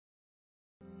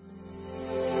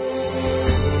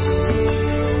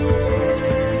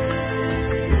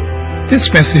This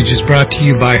message is brought to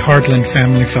you by Heartland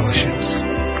Family Fellowships.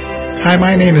 Hi,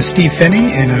 my name is Steve Finney,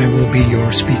 and I will be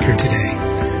your speaker today.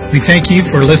 We thank you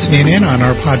for listening in on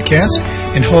our podcast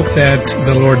and hope that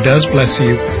the Lord does bless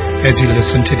you as you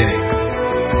listen today.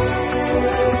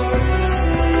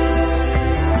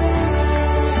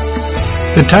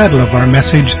 The title of our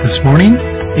message this morning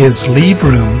is Leave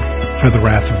Room for the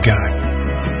Wrath of God.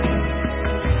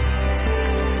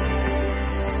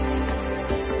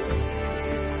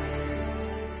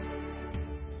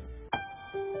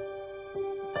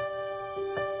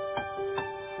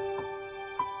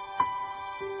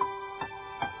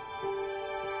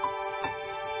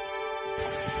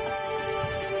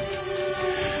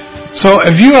 So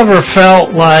have you ever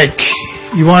felt like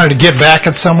you wanted to get back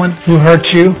at someone who hurt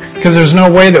you? Because there's no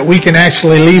way that we can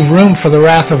actually leave room for the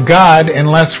wrath of God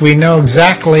unless we know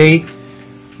exactly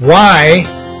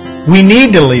why we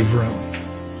need to leave room.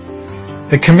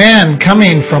 The command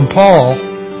coming from Paul,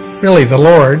 really the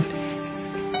Lord,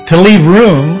 to leave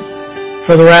room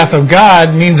for the wrath of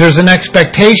God means there's an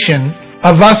expectation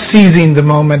of us seizing the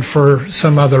moment for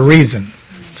some other reason.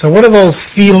 So what do those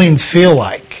feelings feel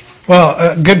like? Well,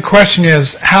 a good question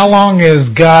is, how long has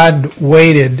God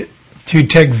waited to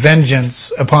take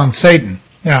vengeance upon Satan?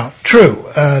 Now, true,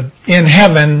 in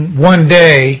heaven, one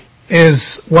day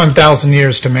is 1,000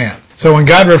 years to man. So when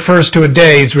God refers to a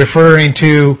day, He's referring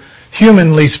to,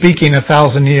 humanly speaking,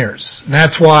 1,000 years. And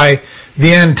that's why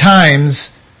the end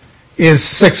times is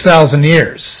 6,000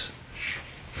 years,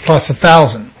 plus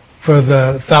 1,000 for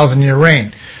the 1,000-year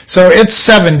reign. So it's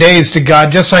 7 days to God,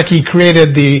 just like He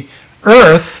created the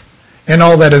earth and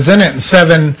all that is in it in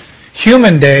 7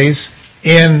 human days.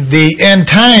 In the end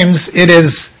times, it is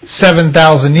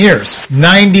 7,000 years.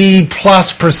 90+%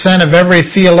 of every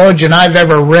theologian I've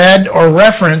ever read or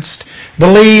referenced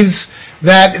believes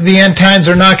that the end times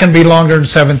are not going to be longer than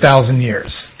 7,000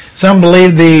 years. Some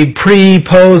believe the pre,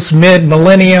 post,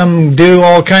 mid-millennium, do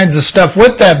all kinds of stuff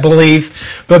with that belief,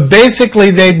 but basically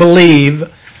they believe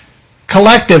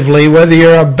collectively, whether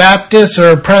you're a Baptist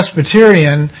or a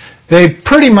Presbyterian, they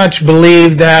pretty much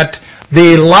believe that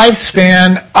the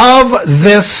lifespan of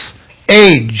this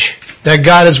age that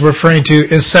God is referring to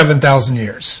is 7,000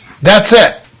 years. That's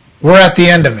it. We're at the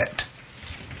end of it.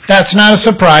 That's not a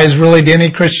surprise, really, to any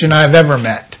Christian I've ever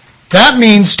met. That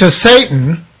means to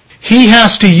Satan, he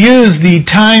has to use the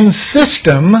time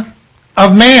system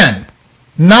of man,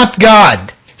 not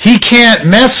God. He can't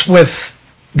mess with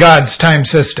God's time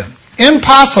system.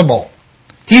 Impossible.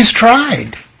 He's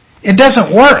tried. It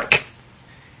doesn't work.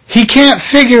 He can't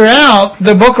figure out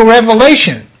the book of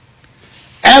Revelation.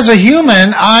 As a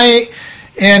human,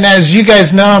 and as you guys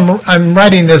know, I'm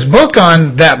writing this book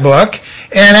on that book,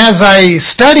 and as I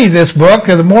study this book,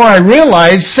 the more I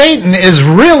realize Satan is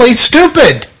really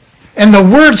stupid. And the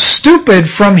word stupid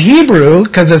from Hebrew,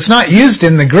 because it's not used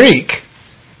in the Greek,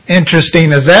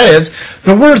 interesting as that is,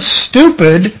 the word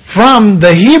stupid from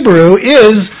the Hebrew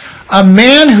is a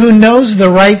man who knows the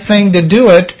right thing to do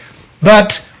it, but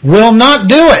will not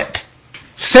do it.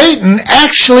 Satan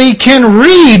actually can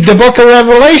read the book of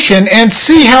Revelation and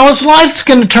see how his life's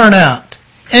going to turn out.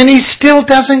 And he still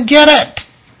doesn't get it.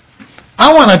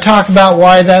 I want to talk about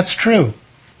why that's true.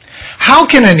 How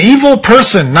can an evil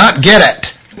person not get it?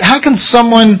 How can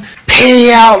someone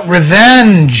pay out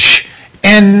revenge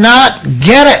and not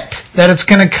get it? That it's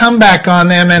going to come back on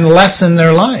them and lessen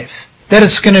their life. That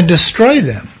it's going to destroy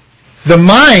them. The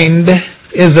mind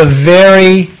is a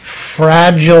very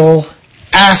fragile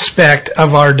aspect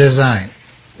of our design.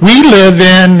 We live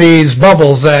in these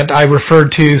bubbles that I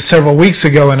referred to several weeks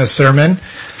ago in a sermon,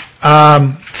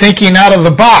 thinking out of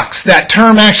the box. That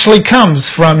term actually comes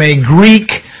from a Greek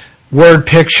word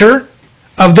picture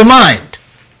of the mind,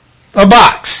 a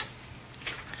box.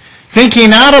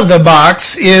 Thinking out of the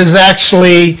box is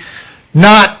actually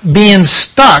not being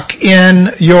stuck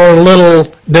in your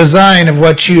little design of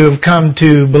what you have come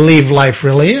to believe life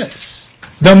really is.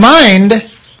 The mind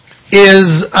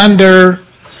is under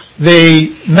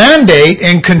the mandate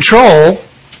and control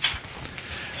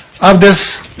of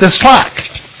this clock.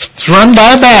 It's run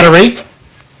by a battery,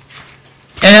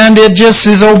 and it just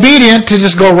is obedient to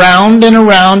just go round and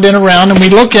around and around, and we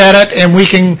look at it and we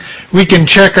can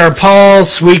check our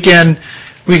pulse, we can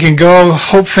go,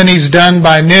 hope Finney's done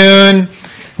by noon.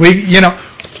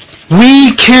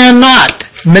 We cannot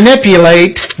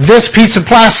manipulate this piece of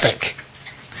plastic.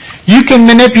 You can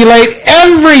manipulate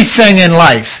everything in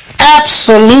life.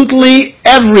 Absolutely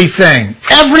everything.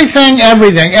 Everything.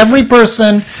 Every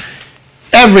person,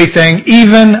 everything,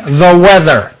 even the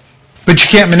weather. But you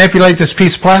can't manipulate this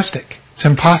piece of plastic. It's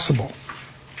impossible.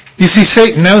 You see,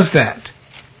 Satan knows that.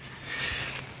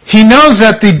 He knows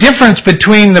that the difference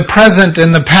between the present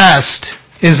and the past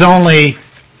is only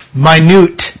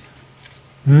minute,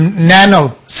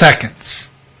 nanoseconds.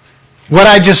 What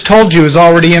I just told you is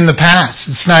already in the past.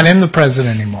 It's not in the present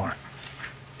anymore.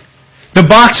 The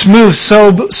box moves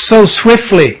so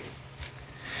swiftly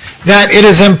that it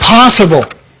is impossible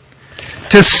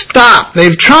to stop.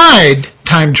 They've tried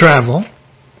time travel.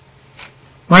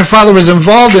 My father was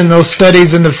involved in those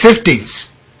studies in the 50s,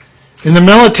 in the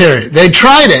military. They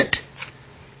tried it,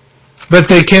 but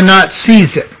they cannot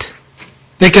seize it.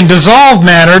 They can dissolve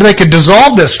matter, they can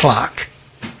dissolve this clock,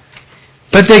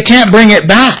 but they can't bring it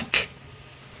back.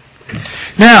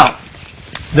 Now,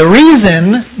 the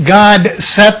reason God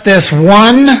set this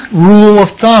one rule of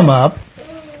thumb up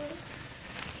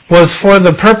was for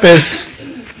the purpose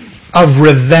of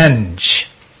revenge.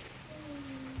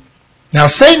 Now,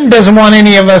 Satan doesn't want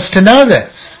any of us to know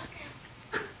this.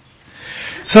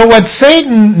 So what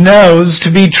Satan knows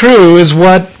to be true is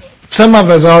what some of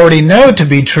us already know to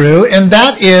be true, and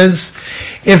that is,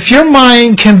 if your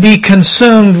mind can be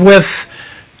consumed with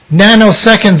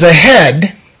nanoseconds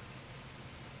ahead,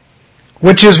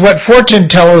 which is what fortune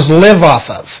tellers live off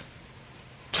of.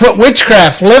 It's what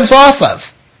witchcraft lives off of.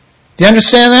 Do you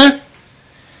understand that?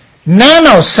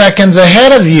 Nanoseconds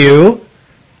ahead of you,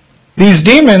 these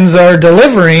demons are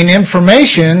delivering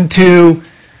information to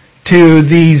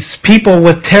these people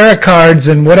with tarot cards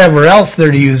and whatever else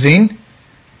they're using,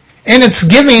 and it's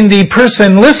giving the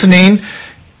person listening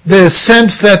the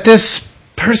sense that this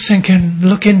person can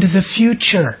look into the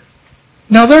future.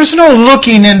 Now, there's no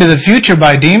looking into the future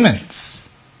by demons.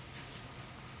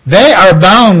 They are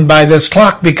bound by this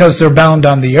clock because they're bound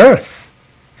on the earth.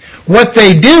 What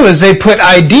they do is they put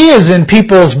ideas in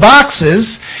people's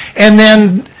boxes, and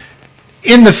then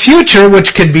in the future,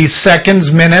 which could be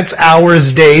seconds, minutes,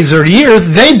 hours, days, or years,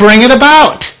 they bring it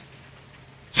about.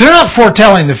 So they're not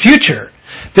foretelling the future.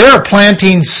 They're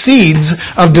planting seeds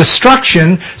of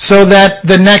destruction so that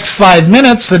the next 5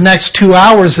 minutes, the next 2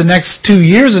 hours, the next 2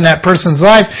 years in that person's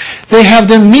life, they have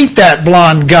them meet that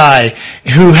blonde guy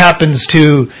who happens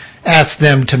to ask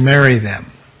them to marry them.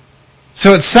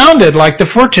 So it sounded like the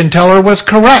fortune teller was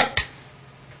correct.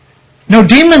 No,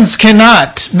 demons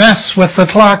cannot mess with the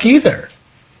clock either.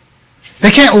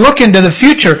 They can't look into the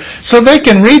future, so they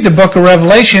can read the book of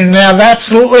Revelation and have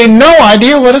absolutely no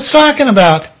idea what it's talking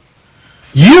about.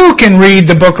 You can read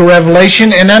the book of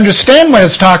Revelation and understand what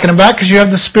it's talking about because you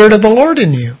have the Spirit of the Lord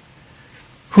in you,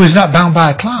 who is not bound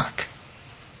by a clock.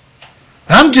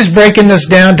 I'm just breaking this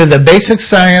down to the basic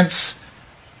science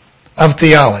of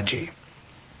theology.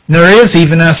 There is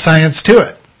even a science to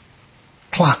it.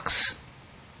 Clocks.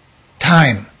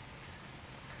 Time.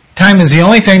 Time is the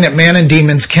only thing that man and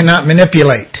demons cannot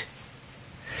manipulate.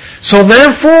 So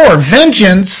therefore,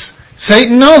 vengeance,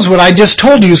 Satan knows what I just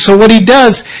told you. So what he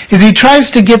does is he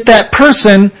tries to get that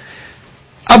person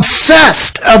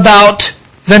obsessed about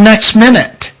the next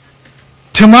minute,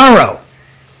 tomorrow,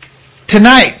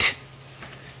 tonight,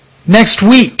 next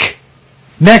week,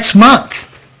 next month,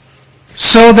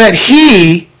 so that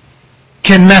he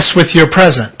can mess with your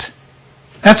present.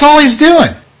 That's all he's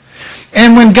doing.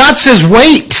 And when God says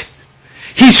wait,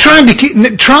 he's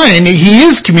he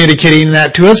is communicating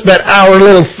that to us, but our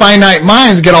little finite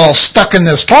minds get all stuck in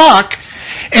this clock,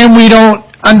 and we don't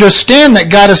understand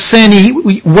that God is saying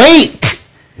wait,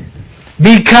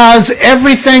 because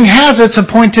everything has its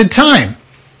appointed time,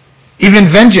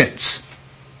 even vengeance.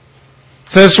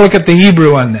 So let's look at the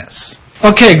Hebrew on this.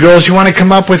 Okay, girls, you want to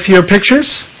come up with your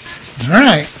pictures? All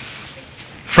right.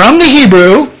 From the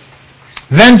Hebrew,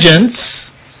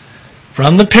 vengeance,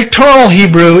 from the pictorial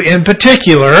Hebrew in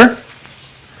particular,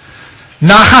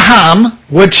 Nahaham,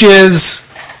 which is,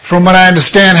 from what I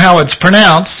understand how it's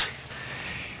pronounced,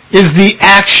 is the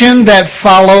action that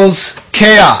follows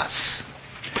chaos.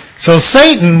 So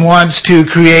Satan wants to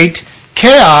create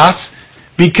chaos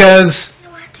because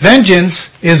vengeance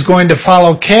is going to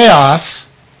follow chaos,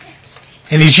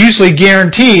 and he's usually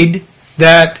guaranteed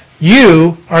that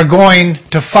you are going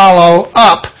to follow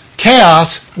up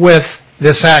chaos with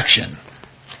this action.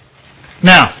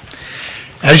 Now,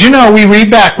 as you know, we read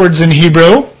backwards in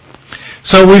Hebrew.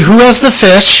 So who has the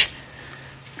fish?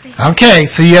 Okay,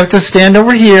 so you have to stand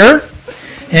over here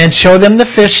and show them the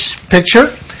fish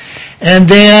picture. And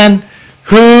then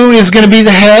who is going to be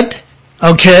the head?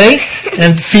 Okay,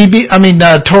 and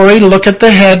Tori, look at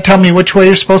the head. Tell me which way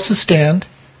you're supposed to stand.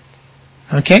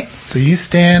 Okay, so you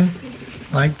stand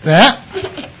like that.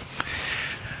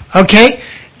 Okay,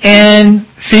 and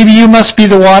Phoebe, you must be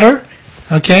the water.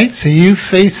 Okay, so you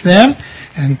face them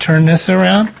and turn this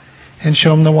around and show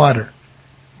them the water.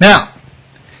 Now,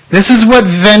 this is what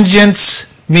vengeance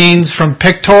means from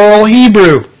pictorial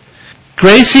Hebrew.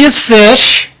 Gracie is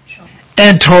fish,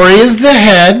 and Tori is the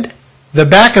head, the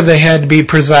back of the head to be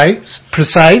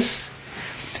precise,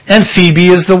 and Phoebe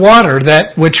is the water,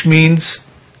 that which means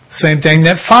same thing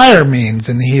that fire means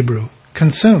in the Hebrew,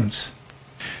 consumes.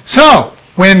 So,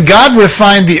 when God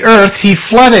refined the earth, He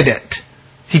flooded it.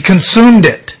 He consumed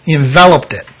it. He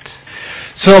enveloped it.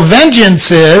 So vengeance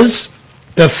is,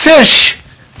 the fish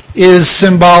is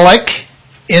symbolic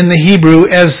in the Hebrew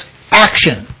as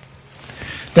action.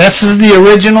 This is the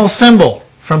original symbol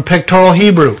from pictorial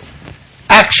Hebrew.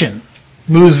 Action.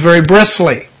 Moves very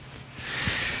briskly.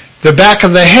 The back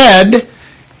of the head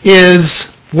is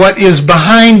what is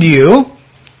behind you,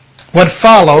 what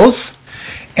follows,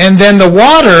 and then the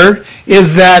water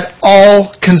is that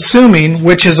all-consuming,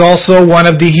 which is also one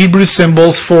of the Hebrew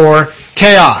symbols for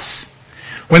chaos.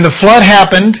 When the flood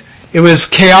happened, it was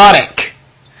chaotic.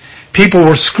 People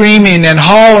were screaming and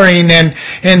hollering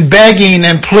and begging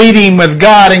and pleading with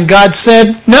God, and God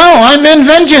said, "No, I'm in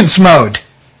vengeance mode.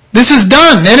 This is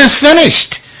done. It is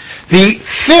finished. The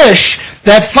fish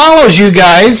that follows you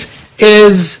guys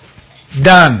is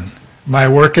done. My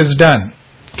work is done."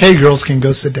 Okay, girls can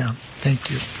go sit down. Thank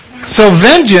you. So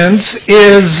vengeance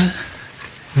is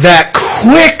that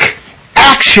quick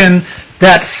action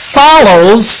that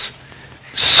follows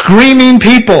screaming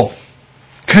people,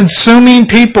 consuming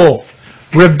people,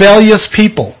 rebellious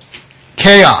people,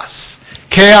 chaos.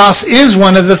 Chaos is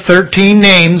one of the 13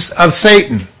 names of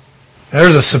Satan.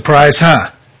 There's a surprise,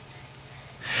 huh?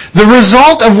 The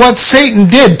result of what Satan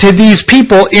did to these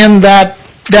people in that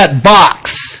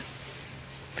box.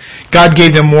 God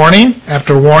gave them warning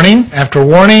after warning after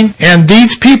warning, and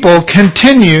these people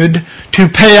continued to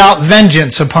pay out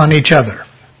vengeance upon each other.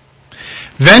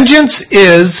 Vengeance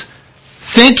is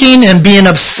thinking and being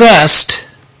obsessed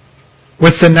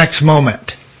with the next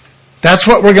moment. That's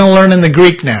what we're going to learn in the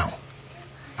Greek now,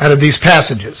 out of these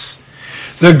passages.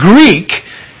 The Greek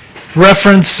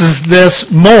references this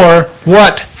more,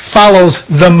 what follows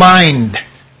the mind.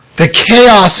 The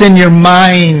chaos in your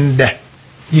mind.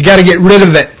 You got to get rid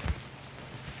of it.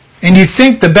 And you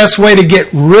think the best way to get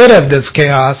rid of this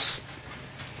chaos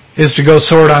is to go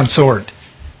sword on sword.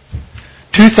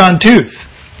 Tooth on tooth.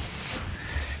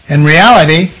 In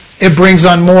reality, it brings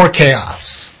on more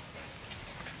chaos.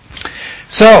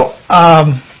 So,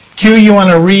 Q, you want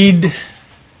to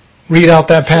read out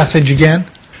that passage again?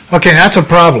 Okay, that's a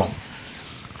problem.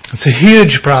 It's a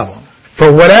huge problem.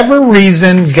 For whatever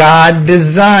reason, God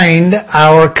designed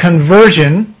our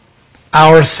conversion,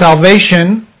 our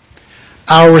salvation,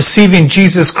 our receiving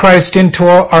Jesus Christ into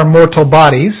our mortal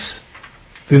bodies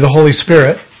through the Holy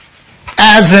Spirit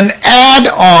as an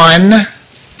add-on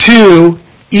to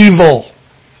evil.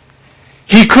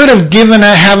 He could have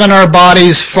having our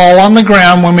bodies fall on the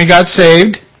ground when we got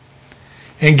saved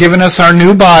and given us our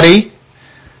new body.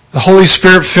 The Holy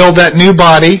Spirit filled that new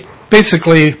body,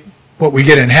 basically what we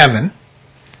get in heaven.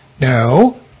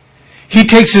 No. He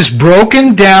takes this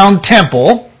broken down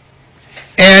temple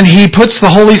and He puts the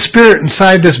Holy Spirit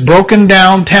inside this broken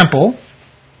down temple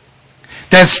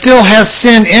that still has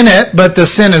sin in it, but the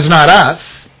sin is not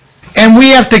us. And we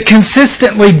have to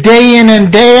consistently, day in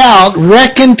and day out,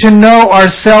 reckon to know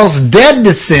ourselves dead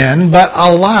to sin, but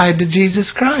alive to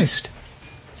Jesus Christ.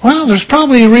 Well, there's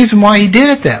probably a reason why He did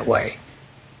it that way.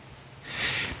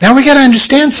 Now we got to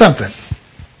understand something.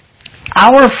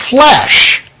 Our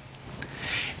flesh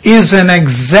is an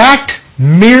exact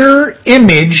mirror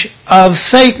image of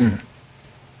Satan.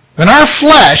 When our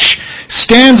flesh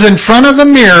stands in front of the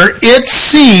mirror, it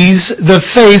sees the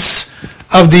face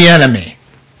of the enemy.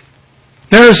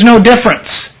 There is no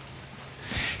difference.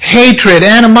 Hatred,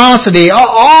 animosity,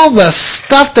 all the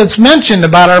stuff that's mentioned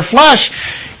about our flesh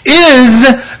is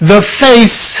the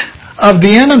face of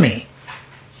the enemy.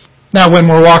 Now, when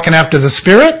we're walking after the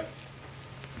Spirit,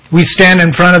 we stand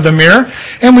in front of the mirror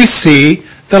and we see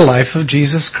the life of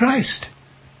Jesus Christ.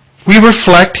 We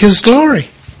reflect His glory.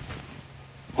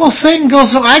 Well, Satan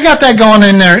goes, I got that going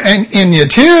in there in you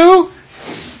too.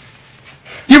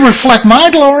 You reflect my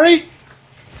glory.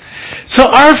 So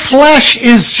our flesh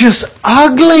is just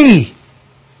ugly.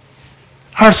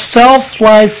 Our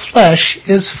self-life flesh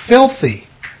is filthy.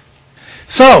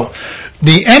 So,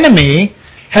 the enemy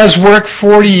has worked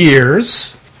 40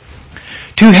 years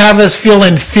to have us feel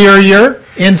inferior,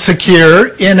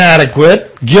 insecure,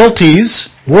 inadequate, guilties,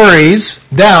 worries,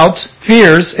 doubts,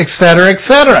 fears, etc.,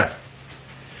 etc.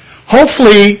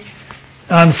 Hopefully,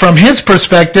 from his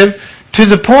perspective, to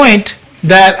the point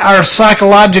that our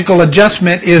psychological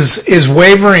adjustment is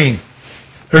wavering.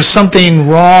 There's something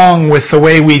wrong with the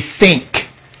way we think.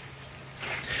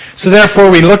 So therefore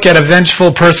we look at a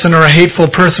vengeful person or a hateful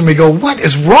person, we go, what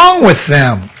is wrong with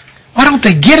them? Why don't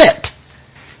they get it?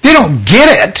 They don't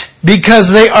get it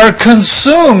because they are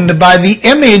consumed by the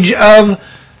image of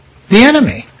the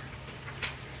enemy.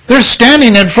 They're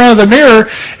standing in front of the mirror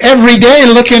every day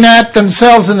looking at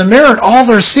themselves in the mirror, and all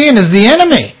they're seeing is the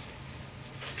enemy.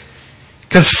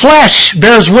 Because flesh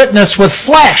bears witness with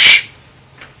flesh.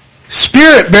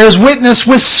 Spirit bears witness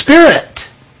with spirit.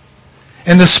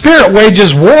 And the spirit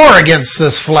wages war against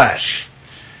this flesh.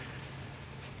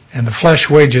 And the flesh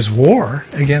wages war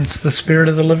against the Spirit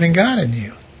of the living God in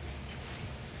you.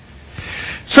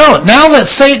 So, now that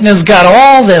Satan has got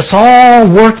all this all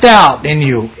worked out in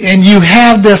you, and you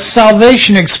have this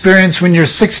salvation experience when you're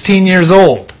 16 years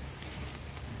old,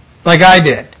 like I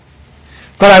did,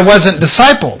 but I wasn't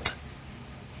discipled.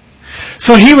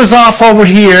 So he was off over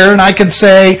here, and I could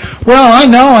say, well, I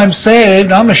know I'm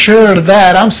saved, I'm assured of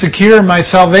that, I'm secure in my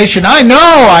salvation, I know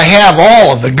I have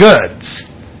all of the goods.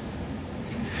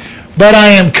 But I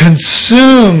am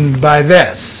consumed by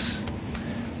this.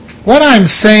 What I'm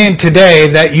saying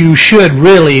today that you should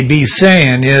really be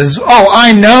saying is, oh,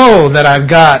 I know that I've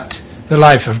got the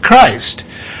life of Christ,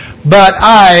 but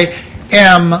I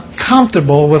am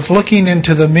comfortable with looking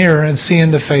into the mirror and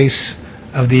seeing the face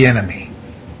of the enemy.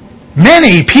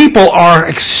 Many people are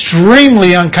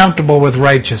extremely uncomfortable with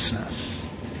righteousness.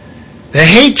 They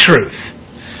hate truth.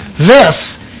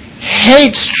 This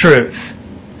hates truth.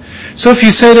 So if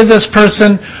you say to this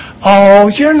person, oh,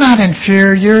 you're not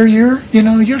inferior,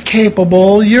 you're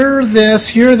capable, you're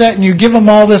this, you're that, and you give them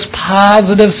all this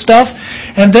positive stuff,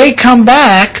 and they come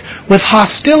back with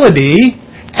hostility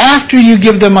after you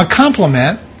give them a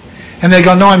compliment, and they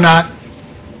go, no, I'm not.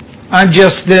 I'm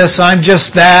just this, I'm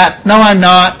just that. No, I'm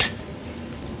not.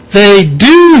 They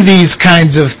do these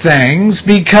kinds of things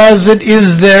because it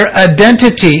is their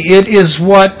identity. It is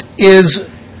what is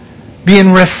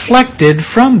being reflected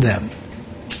from them.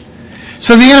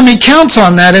 So the enemy counts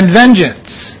on that in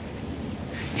vengeance.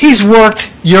 He's worked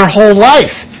your whole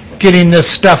life getting this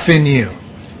stuff in you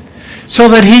so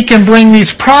that he can bring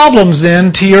these problems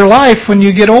into your life when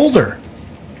you get older,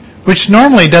 which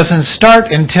normally doesn't start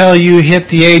until you hit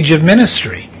the age of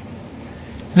ministry.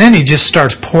 And then he just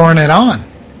starts pouring it on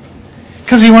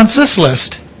because he wants this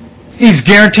list. He's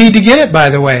guaranteed to get it, by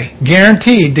the way.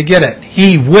 Guaranteed to get it.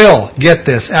 He will get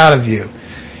this out of you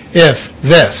if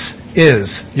this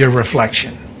is your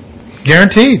reflection.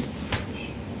 Guaranteed.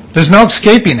 There's no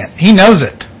escaping it. He knows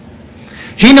it.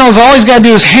 He knows all he's got to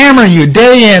do is hammer you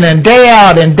day in and day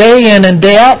out and day in and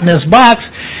day out in this box.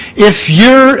 If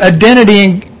your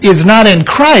identity is not in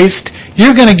Christ,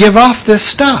 you're going to give off this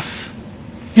stuff.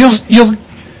 You'll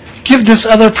give this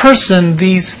other person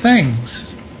these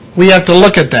things. We have to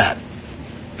look at that.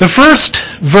 The first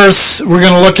verse we're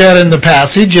going to look at in the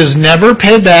passage is never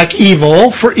pay back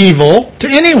evil for evil to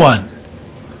anyone.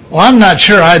 Well, I'm not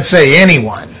sure I'd say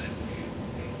anyone,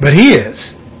 but he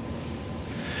is.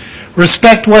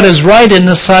 Respect what is right in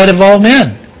the sight of all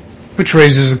men, which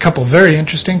raises a couple very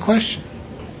interesting questions.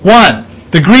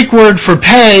 1, the Greek word for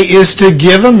pay is to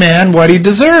give a man what he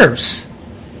deserves.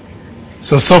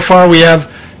 So far we have,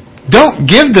 don't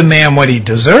give the man what he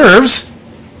deserves.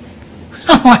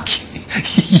 I'm like,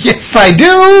 yes, I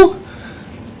do.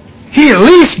 He at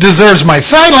least deserves my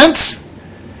silence.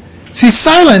 See,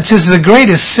 silence is the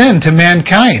greatest sin to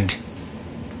mankind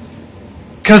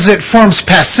because it forms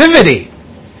passivity.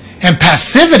 And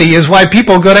passivity is why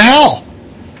people go to hell.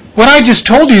 What I just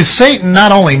told you, Satan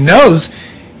not only knows,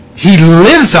 he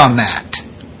lives on that.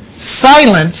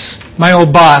 Silence, my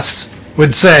old boss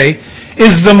would say,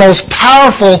 is the most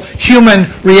powerful human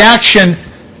reaction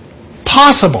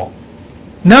possible,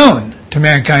 known to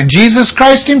mankind. Jesus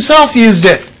Christ himself used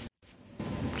it.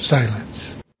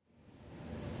 Silence.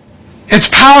 It's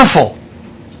powerful.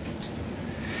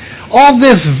 All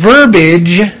this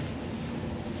verbiage,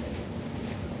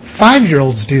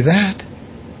 5-year-olds do that.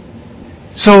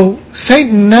 So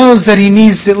Satan knows that he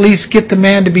needs to at least get the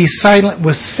man to be silent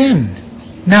with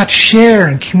sin, not share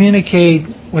and communicate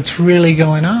what's really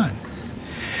going on.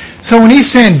 So when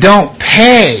he's saying don't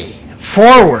pay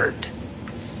forward,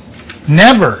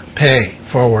 never pay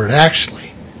forward,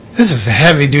 actually, this is a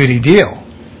heavy-duty deal.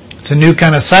 It's a new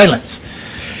kind of silence.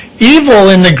 Evil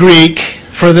in the Greek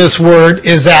for this word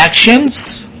is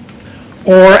actions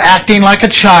or acting like a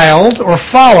child or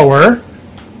follower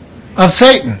of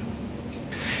Satan.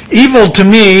 Evil to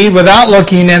me, without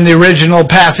looking in the original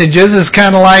passages, is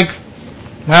kind of like,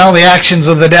 well, the actions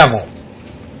of the devil.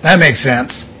 That makes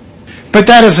sense. But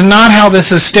that is not how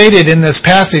this is stated in this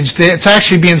passage. It's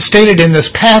actually being stated in this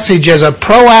passage as a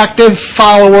proactive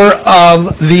follower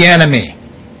of the enemy.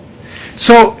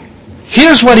 So,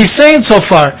 here's what he's saying so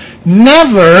far.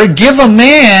 Never give a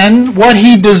man what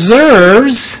he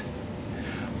deserves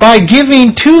by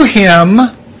giving to him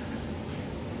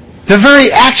the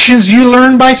very actions you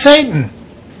learn by Satan.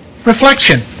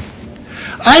 Reflection.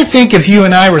 I think if you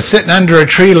and I were sitting under a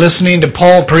tree listening to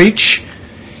Paul preach,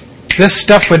 this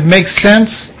stuff would make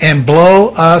sense and blow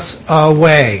us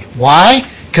away. Why?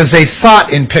 Because they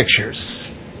thought in pictures.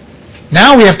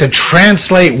 Now we have to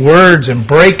translate words and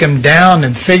break them down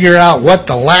and figure out what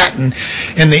the Latin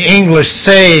and the English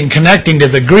say and connecting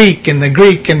to the Greek and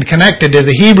connected to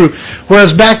the Hebrew.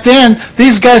 Whereas back then,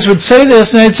 these guys would say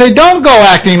this and they'd say, don't go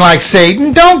acting like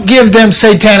Satan. Don't give them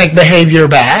satanic behavior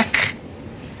back.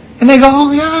 And they go,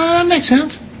 oh yeah, that makes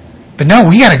sense. But no,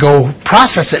 we got to go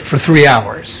process it for 3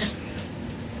 hours.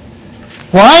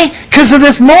 Why? Because of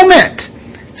this moment.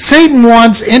 Satan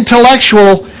wants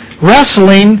intellectual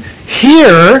wrestling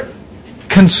here,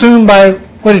 consumed by,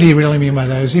 what did he really mean by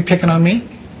that? Is he picking on me?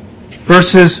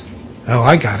 Versus, oh,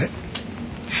 I got it.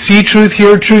 See truth,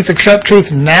 hear truth, accept truth.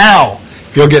 Now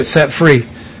you'll get set free.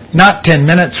 Not 10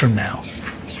 minutes from now.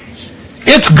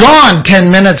 It's gone 10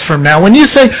 minutes from now. When you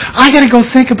say, I got to go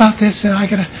think about this and I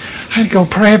got to go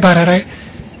pray about it.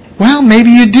 Well,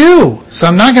 maybe you do. So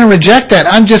I'm not going to reject that.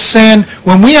 I'm just saying,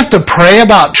 when we have to pray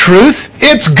about truth,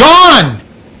 it's gone.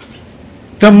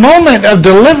 The moment of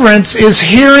deliverance is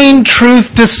hearing truth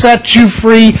to set you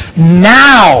free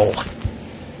now.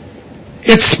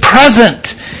 It's present.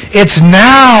 It's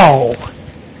now.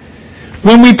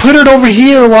 When we put it over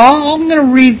here, well, I'm going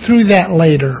to read through that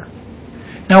later.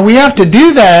 Now, we have to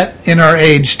do that in our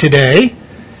age today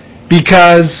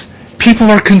because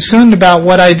people are consumed about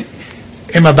what I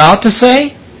am about to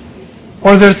say,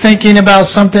 or they're thinking about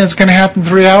something that's going to happen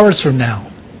 3 hours from now.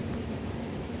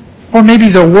 Or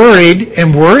maybe they're worried,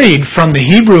 and worried from the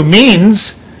Hebrew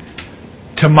means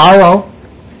tomorrow.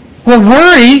 Well,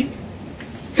 worry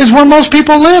is where most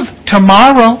people live,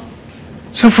 tomorrow.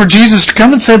 So for Jesus to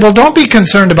come and say, well, don't be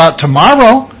concerned about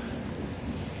tomorrow.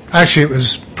 Actually, it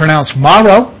was pronounced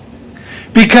morrow.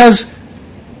 Because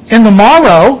in the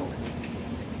morrow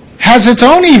has its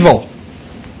own evil.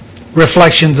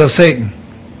 Reflections of Satan.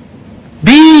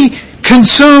 Be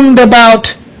consumed about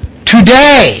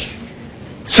today.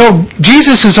 So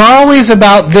Jesus is always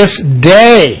about this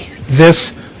day,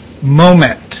 this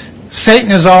moment.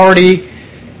 Satan is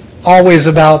always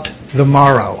about the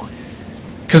morrow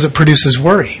because it produces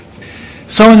worry.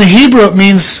 So in the Hebrew it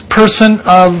means person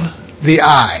of the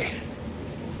eye.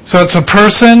 So it's a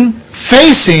person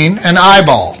facing an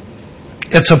eyeball.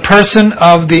 It's a person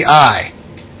of the eye.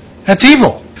 That's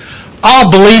evil.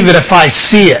 I'll believe it if I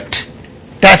see it.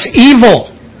 That's evil.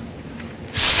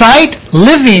 Sight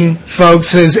living,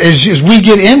 folks, as we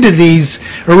get into these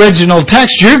original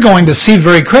texts, you're going to see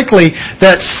very quickly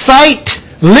that sight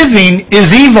living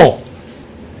is evil.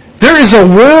 There is a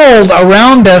world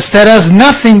around us that has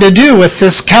nothing to do with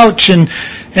this couch and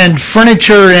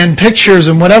furniture and pictures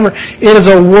and whatever. It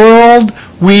is a world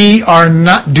we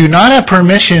do not have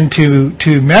permission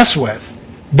to mess with.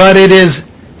 But it is,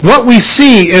 what we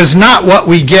see is not what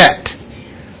we get.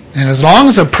 And as long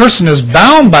as a person is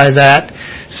bound by that,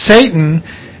 Satan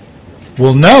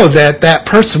will know that that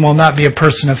person will not be a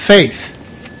person of faith.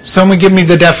 Someone give me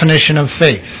the definition of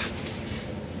faith.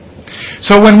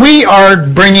 So when we are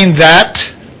bringing that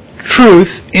truth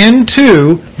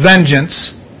into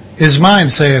vengeance is mine,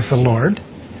 saith the Lord,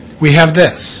 we have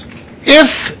this. If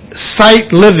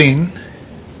sight living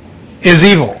is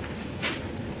evil,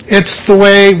 it's the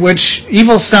way which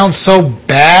evil sounds so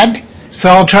bad, so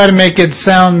I'll try to make it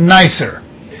sound nicer.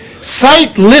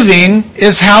 Sight living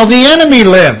is how the enemy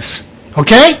lives.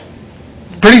 Okay?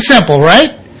 Pretty simple,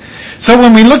 right? So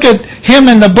when we look at him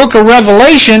in the book of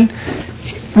Revelation,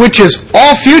 which is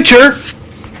all future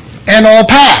and all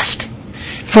past,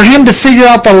 for him to figure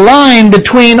out the line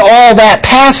between all that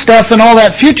past stuff and all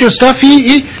that future stuff,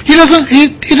 he doesn't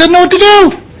know what to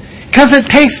do. Because it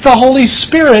takes the Holy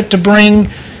Spirit to bring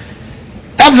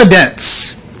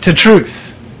evidence to truth.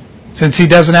 Since he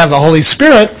doesn't have the Holy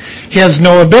Spirit, he has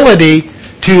no ability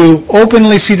to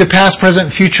openly see the past,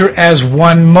 present, future as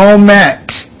one moment.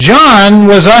 John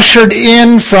was ushered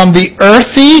in from the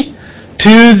earthy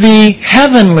to the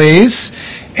heavenlies,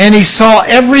 and he saw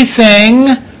everything.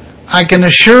 I can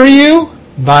assure you,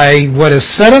 by what is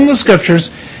said in the Scriptures,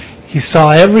 he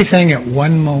saw everything at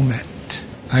one moment,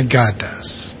 like God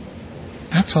does.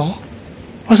 That's all.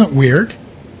 It wasn't weird.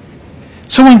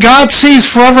 So when God sees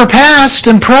forever past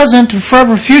and present and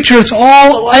forever future, it's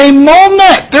all a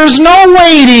moment. There's no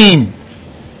waiting.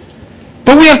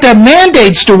 But we have to have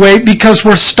mandates to wait because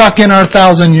we're stuck in our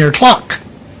 1,000-year clock.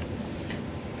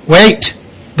 Wait.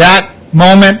 That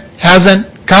moment hasn't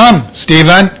come,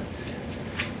 Stephen.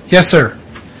 Yes, sir.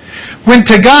 When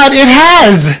to God it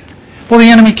has. Well, the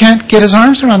enemy can't get his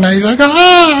arms around that. He's like,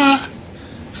 ah!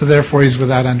 So therefore he's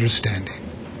without understanding.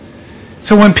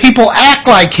 So when people act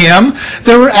like him,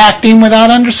 they're acting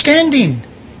without understanding.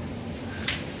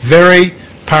 Very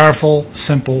powerful,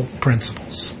 simple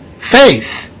principles. Faith,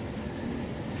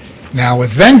 now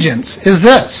with vengeance, is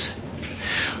this.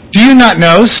 Do you not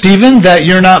know, Stephen, that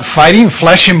you're not fighting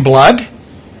flesh and blood?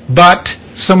 But,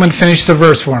 someone finish the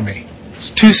verse for me.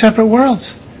 It's two separate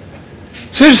worlds.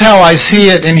 So here's how I see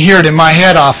it and hear it in my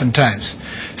head oftentimes.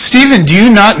 Stephen, do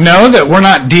you not know that we're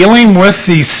not dealing with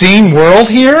the seen world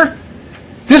here?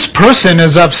 This person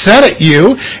is upset at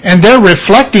you, and they're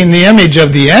reflecting the image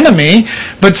of the enemy.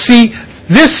 But see,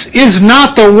 this is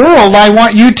not the world I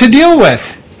want you to deal with.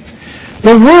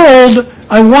 The world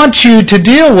I want you to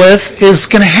deal with is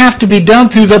going to have to be done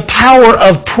through the power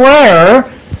of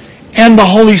prayer and the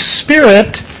Holy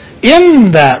Spirit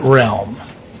in that realm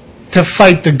to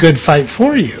fight the good fight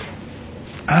for you.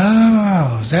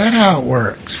 Oh, is that how it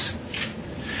works?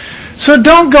 So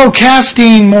don't go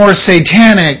casting more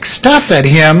satanic stuff at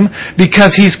him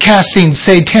because he's casting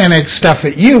satanic stuff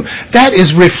at you. That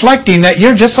is reflecting that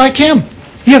you're just like him.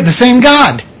 You have the same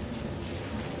God.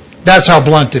 That's how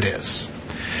blunt it is.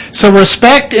 So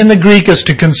respect in the Greek is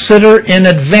to consider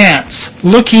in advance,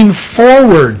 looking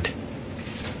forward.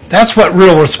 That's what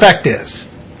real respect is.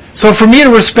 So for me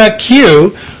to respect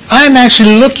you, I'm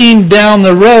actually looking down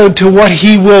the road to what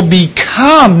he will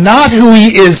become, not who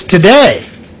he is today.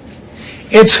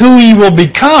 It's who he will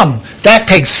become. That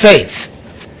takes faith.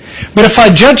 But if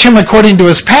I judge him according to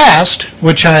his past,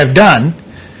 which I have done,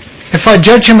 if I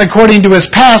judge him according to his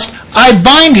past, I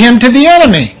bind him to the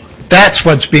enemy. That's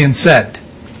what's being said.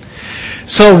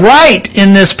 So right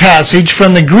in this passage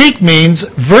from the Greek means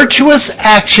virtuous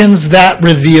actions that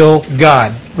reveal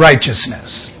God,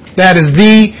 righteousness. That is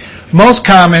the most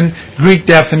common Greek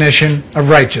definition of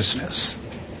righteousness.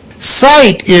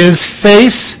 Sight is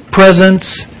face,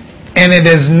 presence, and it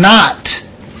is not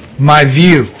my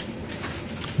view.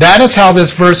 That is how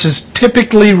this verse is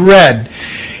typically read,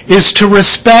 is to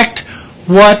respect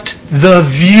what the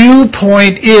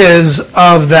viewpoint is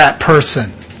of that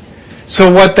person.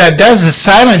 So what that does is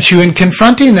silence you in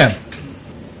confronting them.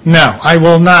 No, I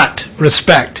will not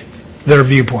respect their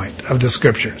viewpoint of the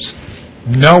Scriptures.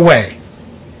 No way.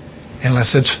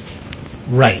 Unless it's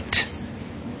right.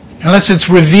 Unless it's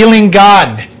revealing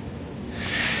God.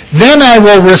 Then I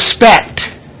will respect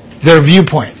their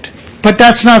viewpoint. But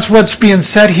that's not what's being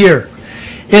said here.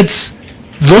 It's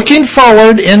looking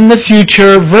forward in the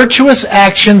future, virtuous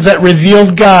actions that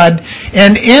revealed God.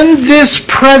 And in this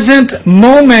present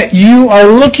moment, you are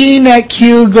looking at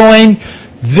Q going,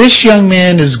 this young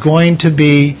man is going to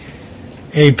be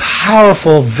a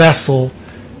powerful vessel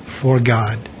for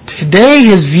God. Today,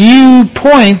 his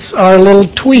viewpoints are a little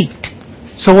tweaked.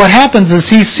 So what happens is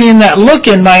he's seeing that look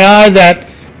in my eye that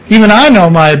even I know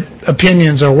my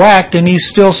opinions are whacked, and he's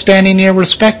still standing here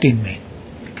respecting me.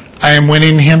 I am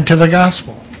winning him to the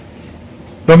gospel.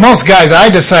 But most guys I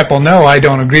disciple know I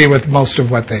don't agree with most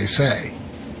of what they say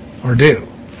or do.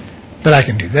 But I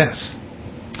can do this.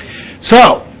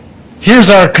 So, here's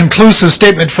our conclusive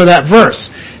statement for that verse.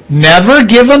 Never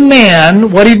give a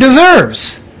man what he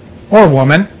deserves, or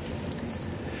woman,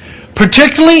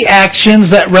 particularly actions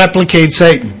that replicate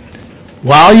Satan.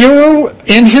 While you're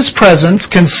in his presence,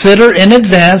 consider in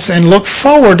advance and look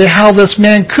forward to how this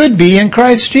man could be in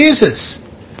Christ Jesus,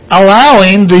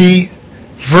 allowing the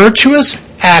virtuous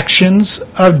actions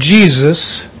of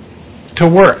Jesus to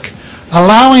work,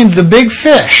 allowing the big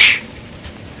fish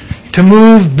to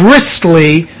move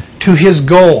briskly to his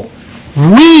goal.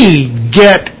 We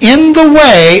get in the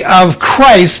way of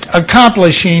Christ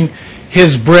accomplishing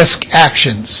his brisk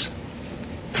actions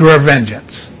through our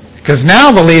vengeance. Because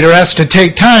now the leader has to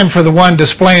take time for the one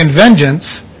displaying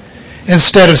vengeance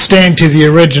instead of staying to the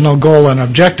original goal and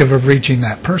objective of reaching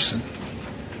that person.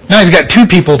 Now he's got two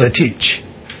people to teach.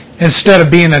 Instead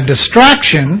of being a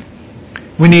distraction,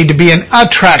 we need to be an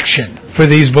attraction for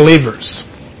these believers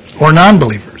or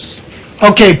non-believers.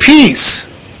 Okay, peace.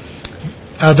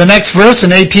 The next verse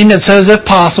in 18 it says, if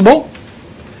possible,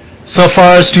 so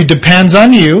far as to depends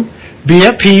on you, be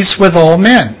at peace with all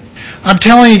men. I'm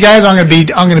telling you guys, I'm going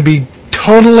to be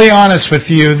totally honest with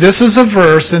you. This is a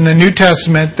verse in the New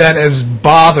Testament that has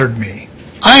bothered me.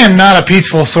 I am not a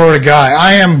peaceful sort of guy.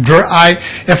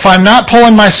 If I'm not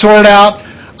pulling my sword out,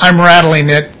 I'm rattling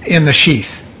it in the sheath.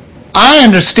 I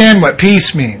understand what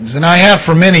peace means, and I have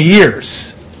for many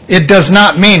years. It does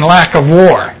not mean lack of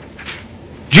war.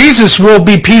 Jesus will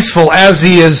be peaceful as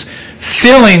he is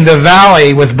filling the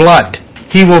valley with blood.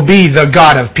 He will be the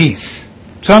God of peace.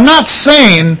 So I'm not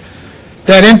saying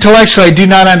that intellectually I do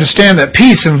not understand that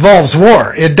peace involves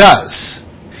war. It does.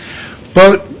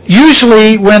 But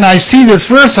usually when I see this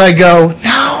verse, I go,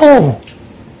 no,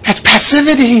 that's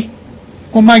passivity.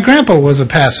 Well, my grandpa was a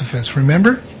pacifist,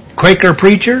 remember? Quaker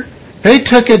preacher. They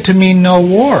took it to mean no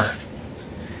war.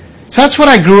 So that's what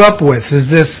I grew up with, is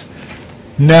this,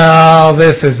 no,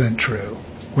 this isn't true.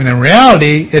 When in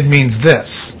reality, it means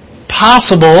this.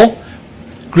 Possible,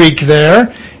 Greek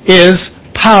there, is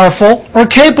powerful or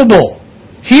capable.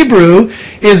 Hebrew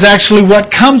is actually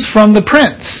what comes from the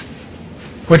prince,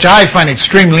 which I find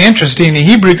extremely interesting in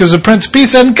Hebrew because the Prince of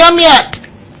Peace hasn't come yet.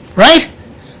 Right?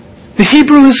 The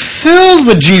Hebrew is filled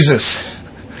with Jesus.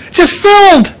 Just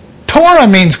filled. Torah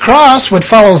means cross, what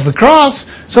follows the cross.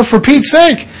 So for Pete's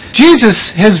sake,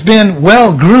 Jesus has been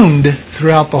well groomed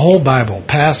throughout the whole Bible,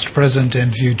 past, present,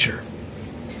 and future.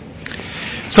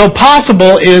 So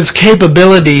possible is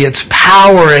capability, it's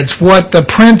power, it's what the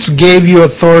prince gave you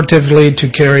authoritatively to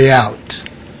carry out.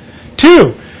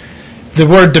 2, the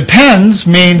word depends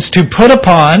means to put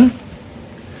upon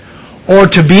or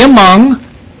to be among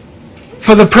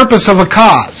for the purpose of a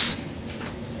cause.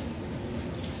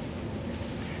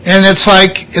 And it's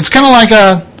kind of like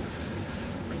a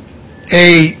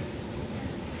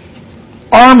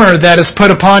armor that is put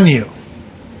upon you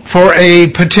for a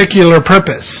particular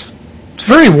purpose. It's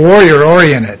very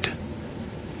warrior-oriented.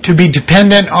 To be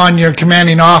dependent on your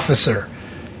commanding officer,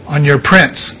 on your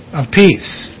prince of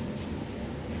peace.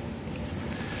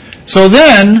 So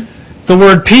then, the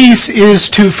word peace is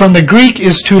from the Greek,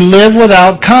 is to live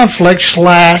without conflict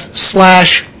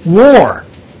slash war.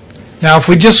 Now, if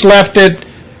we just left it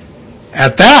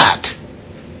at that,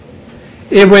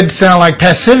 it would sound like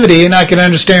passivity, and I can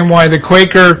understand why the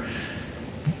Quaker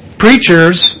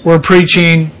preachers were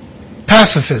preaching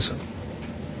pacifism.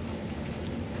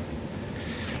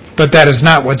 But that is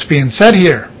not what's being said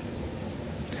here.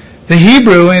 The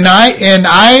Hebrew, and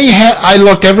I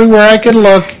looked everywhere I could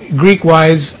look,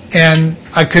 Greek-wise, and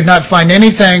I could not find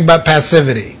anything but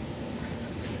passivity.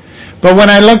 But when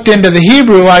I looked into the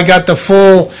Hebrew, I got the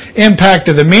full impact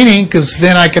of the meaning, because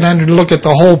then I can look at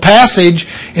the whole passage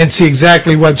and see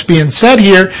exactly what's being said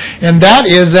here, and that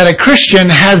is that a Christian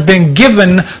has been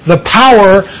given the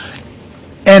power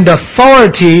and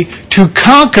authority to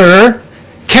conquer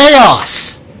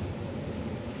chaos.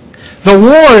 The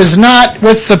war is not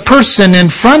with the person in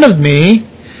front of me.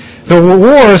 The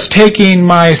war is taking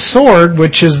my sword,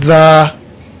 which is the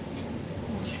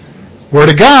Word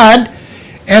of God,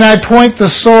 and I point the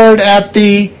sword at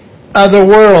the other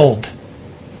world.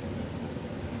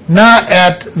 Not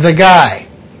at the guy.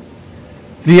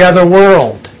 The other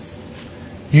world.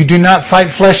 You do not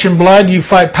fight flesh and blood, you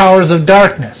fight powers of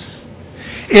darkness.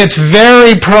 It's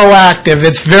very proactive.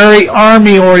 It's very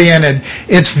army-oriented.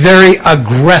 It's very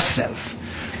aggressive.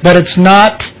 But it's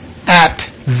not at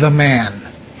the man.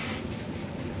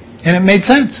 And it made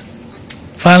sense.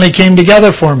 Finally came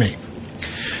together for me.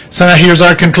 So now here's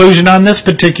our conclusion on this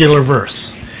particular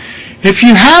verse. If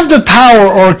you have the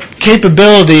power or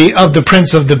capability of the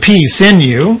Prince of the Peace in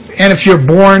you, and if you're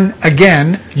born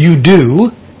again, you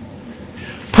do,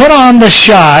 put on the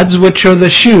shods, which are the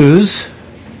shoes.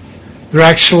 They're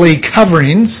actually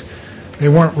coverings. They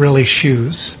weren't really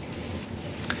shoes.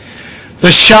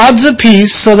 The shods of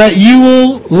peace so that you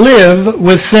will live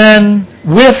with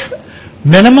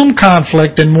minimum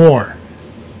conflict and war.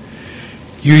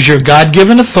 Use your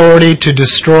God-given authority to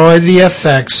destroy the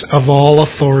effects of all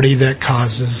authority that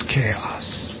causes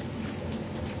chaos.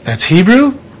 That's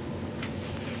Hebrew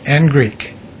and Greek.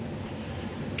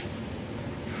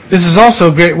 This is also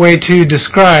a great way to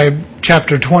describe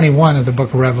chapter 21 of the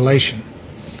book of Revelation.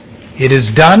 It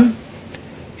is done.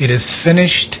 It is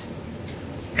finished.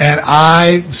 And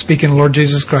I, speaking of Lord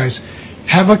Jesus Christ,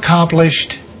 have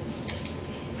accomplished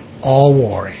all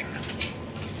warring.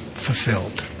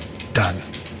 Fulfilled. Done.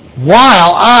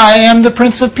 While I am the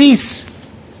Prince of Peace.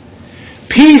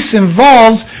 Peace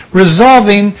involves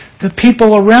resolving the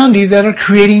people around you that are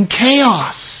creating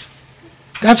chaos.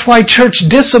 That's why church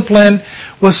discipline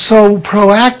was so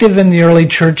proactive in the early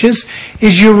churches,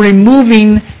 is you're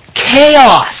removing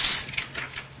chaos.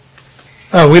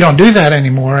 Oh, we don't do that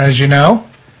anymore, as you know.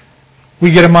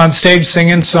 We get them on stage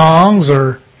singing songs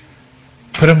or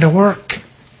put them to work.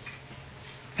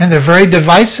 And they're very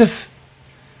divisive.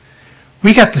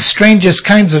 We got the strangest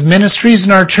kinds of ministries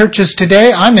in our churches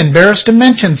today. I'm embarrassed to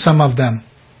mention some of them.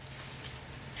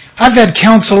 I've had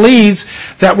counselees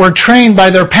that were trained by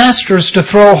their pastors to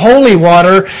throw holy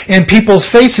water in people's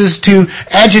faces to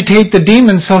agitate the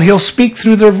demon so he'll speak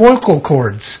through their vocal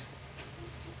cords.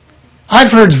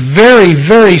 I've heard very,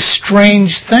 very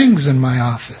strange things in my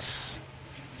office.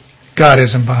 God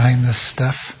isn't behind this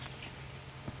stuff.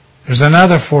 There's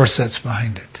another force that's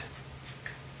behind it.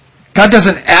 God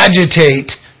doesn't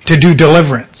agitate to do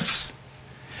deliverance.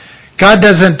 God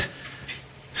doesn't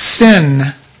sin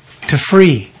to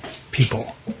free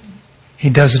people.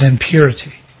 He does it in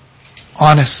purity,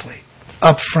 honestly,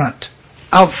 up front,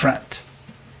 out front,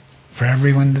 for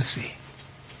everyone to see.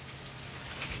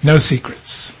 No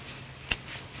secrets.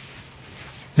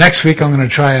 Next week I'm going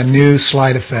to try a new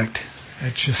slide effect.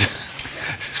 It's just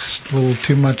a little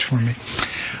too much for me.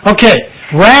 Okay,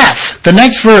 wrath. The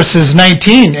next verse is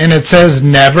 19, and it says,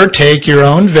 "Never take your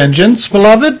own vengeance,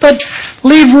 beloved, but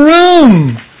leave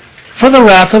room for the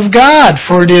wrath of God.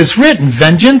 For it is written,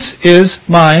 vengeance is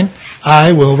mine,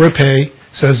 I will repay,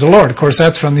 says the Lord." Of course,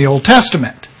 that's from the Old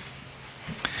Testament.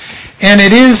 And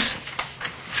it is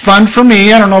fun for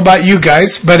me, I don't know about you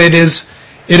guys, but it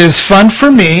is fun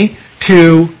for me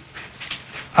to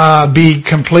be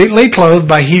completely clothed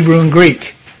by Hebrew and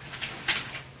Greek.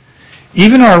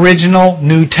 Even our original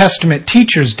New Testament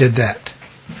teachers did that.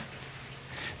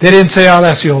 They didn't say, "Oh,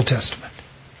 that's the Old Testament."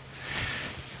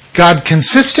 God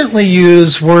consistently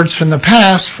used words from the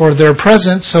past for their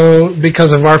present, so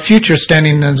because of our future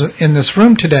standing in this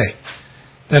room today,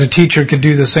 that a teacher could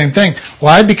do the same thing.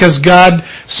 Why? Because God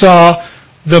saw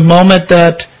the moment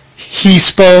that He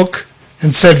spoke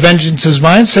and said, "Vengeance is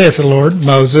mine, saith the Lord,"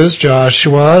 Moses,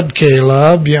 Joshua,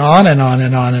 Caleb, on and on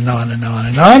and on and on and on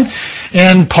and on,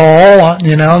 and Paul,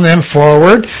 and then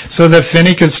forward, so that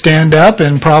Finney could stand up,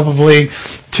 and probably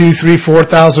 2,000, 3,000,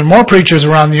 4,000 more preachers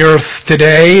around the earth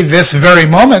today, this very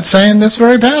moment, saying this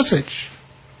very passage.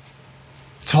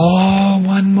 It's all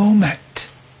one moment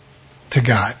to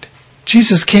God.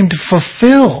 Jesus came to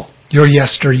fulfill your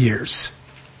yesteryears,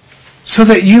 so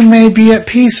that you may be at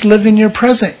peace living your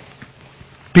present.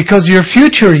 Because your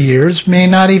future years may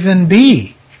not even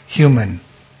be human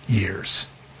years.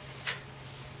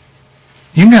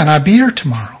 You may not be here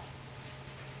tomorrow.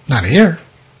 Not here,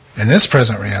 in this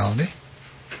present reality.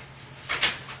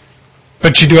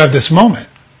 But you do have this moment.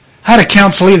 I had a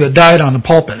counselee that died on the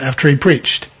pulpit after he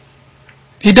preached.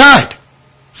 He died.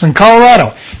 It's in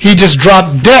Colorado. He just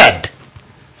dropped dead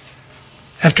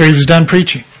after he was done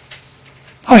preaching.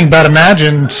 Oh, you can about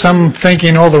imagine some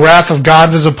thinking, the wrath of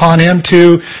God was upon him,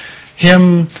 to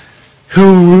him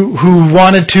who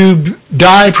wanted to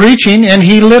die preaching, and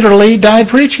he literally died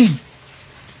preaching.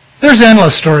 There's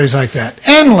endless stories like that.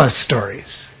 Endless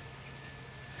stories.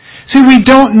 See, we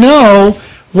don't know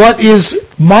what is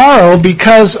tomorrow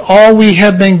because all we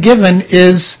have been given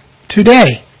is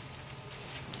today.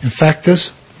 In fact,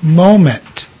 this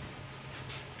moment.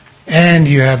 And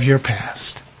you have your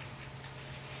past.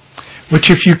 Which,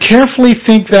 if you carefully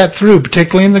think that through,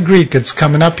 particularly in the Greek, it's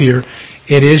coming up here,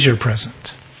 it is your present.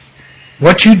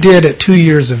 What you did at 2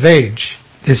 years of age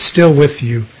is still with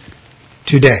you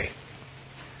today.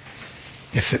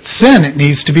 If it's sin, it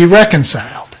needs to be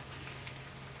reconciled.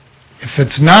 If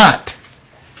it's not,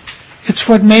 it's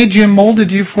what made you and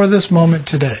molded you for this moment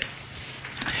today.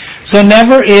 So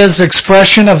never is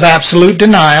expression of absolute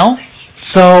denial.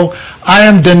 So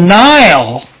I'm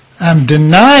denying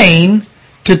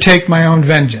to take my own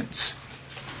vengeance.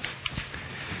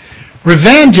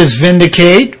 Revenge is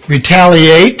vindicate,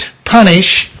 retaliate,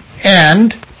 punish,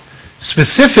 and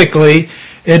specifically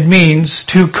it means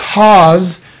to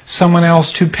cause someone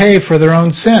else to pay for their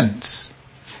own sins.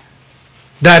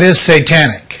 That is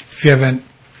satanic, if you haven't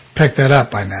picked that up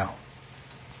by now.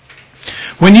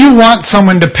 When you want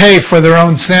someone to pay for their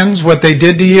own sins, what they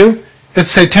did to you,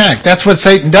 it's satanic. That's what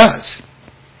Satan does.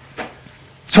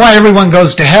 That's why everyone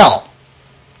goes to hell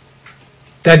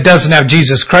that doesn't have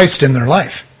Jesus Christ in their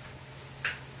life.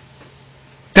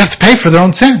 They have to pay for their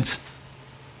own sins.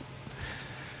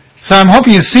 So I'm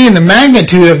hoping you see in the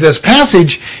magnitude of this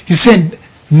passage, he said,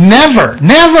 never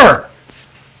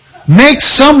make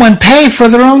someone pay for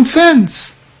their own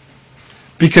sins.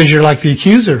 Because you're like the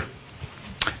accuser.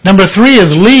 Number 3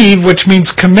 is leave, which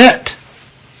means commit.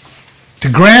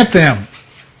 To grant them.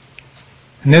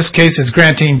 In this case, it's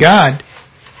granting God.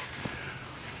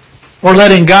 Or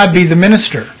letting God be the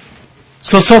minister.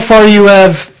 So far you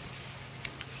have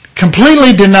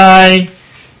completely denied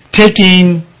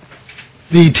taking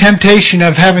the temptation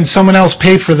of having someone else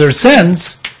pay for their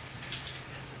sins,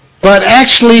 but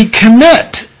actually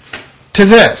commit to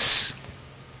this.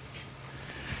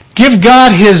 Give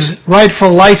God His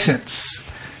rightful license.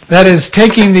 That is,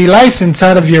 taking the license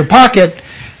out of your pocket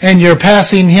and you're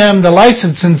passing Him the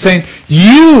license and saying,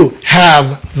 you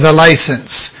have the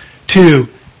license to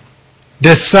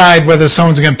decide whether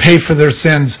someone's going to pay for their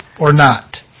sins or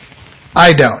not.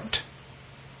 I don't.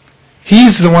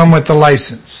 He's the one with the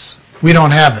license. We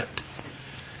don't have it.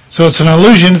 So it's an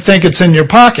illusion to think it's in your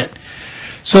pocket.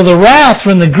 So the wrath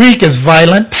from the Greek is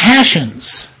violent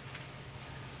passions.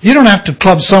 You don't have to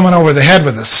club someone over the head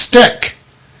with a stick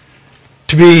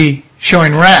to be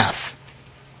showing wrath.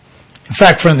 In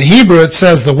fact, from the Hebrew it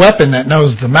says the weapon that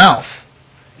knows the mouth.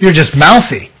 You're just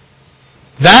mouthy.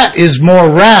 That is more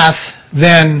wrath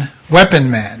than weapon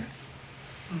man.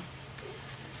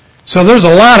 So there's a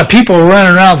lot of people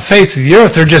running around the face of the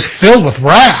earth. They're just filled with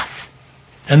wrath.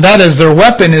 And that is their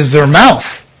weapon, is their mouth.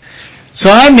 So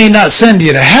I may not send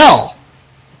you to hell,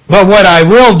 but what I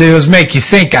will do is make you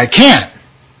think I can.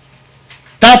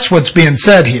 That's what's being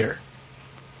said here.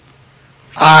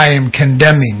 I am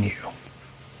condemning you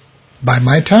by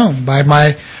my tone, by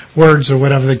my words, or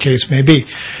whatever the case may be.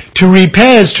 To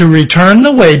repay is to return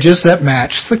the wages that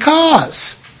match the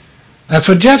cause. That's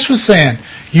what Jess was saying.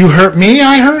 You hurt me,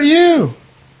 I hurt you.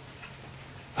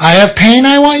 I have pain,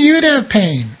 I want you to have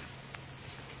pain.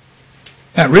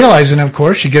 Not realizing, of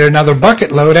course, you get another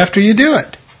bucket load after you do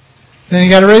it. Then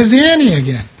you got to raise the ante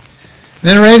again.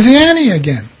 Then raise the ante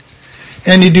again.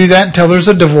 And you do that until there's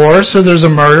a divorce, or there's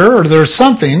a murder, or there's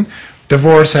something.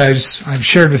 Divorce, as I've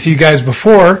shared with you guys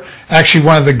before, actually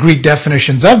one of the Greek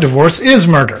definitions of divorce is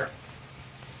murder.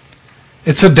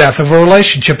 It's a death of a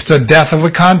relationship. It's a death of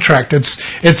a contract.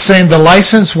 It's saying the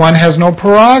licensed one has no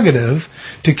prerogative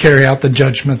to carry out the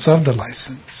judgments of the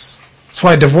license. That's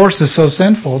why divorce is so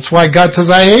sinful. It's why God says,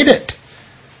 I hate it.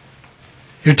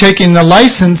 You're taking the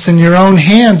license in your own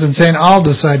hands and saying, I'll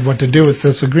decide what to do with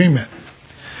this agreement.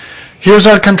 Here's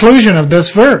our conclusion of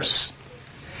this verse.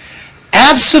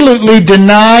 Absolutely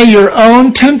deny your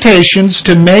own temptations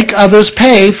to make others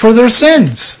pay for their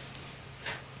sins.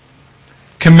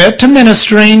 Commit to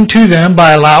ministering to them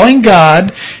by allowing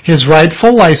God His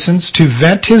rightful license to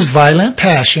vent His violent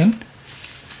passion,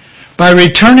 by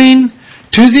returning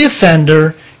to the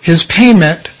offender his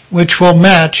payment, which will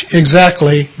match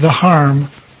exactly the harm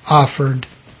offered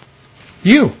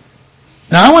you.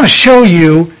 Now I want to show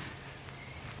you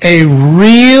a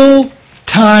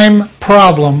real-time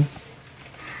problem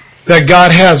that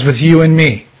God has with you and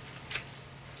me,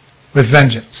 with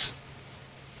vengeance.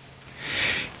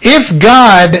 If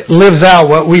God lives out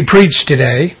what we preach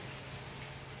today,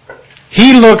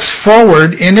 He looks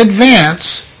forward in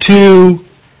advance to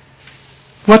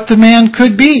what the man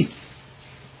could be.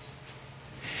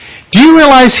 Do you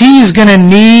realize He's going to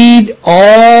need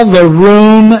all the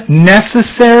room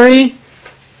necessary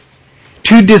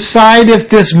to decide if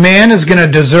this man is going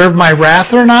to deserve my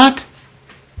wrath or not?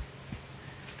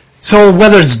 So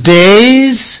whether it's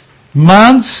days,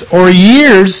 months, or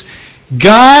years,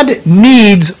 God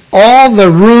needs all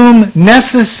the room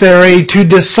necessary to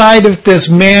decide if this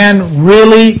man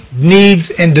really needs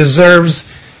and deserves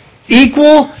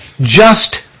equal,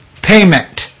 just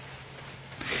payment.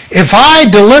 If I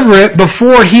deliver it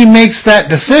before He makes that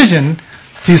decision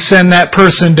to send that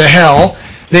person to hell,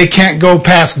 they can't go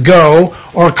past go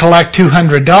or collect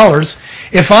 $200.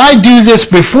 If I do this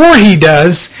before He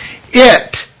does,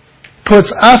 it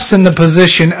puts us in the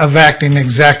position of acting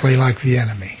exactly like the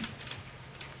enemy.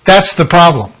 That's the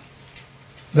problem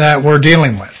that we're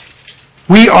dealing with.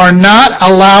 We are not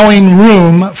allowing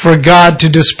room for God to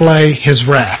display His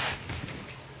wrath.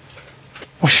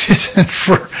 Which isn't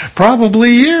for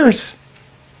probably years.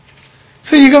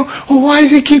 So you go, well, why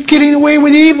does He keep getting away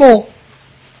with evil?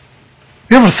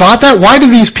 You ever thought that? Why do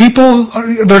these people,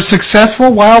 they're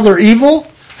successful while they're evil?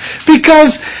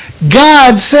 Because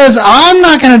God says, I'm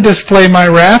not going to display my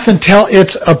wrath until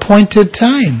it's appointed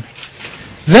time.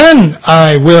 Then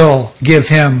I will give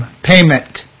him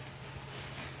payment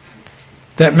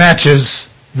that matches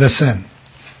the sin.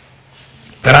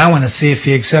 But I want to see if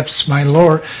he accepts my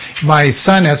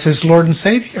Son as his Lord and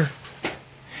Savior.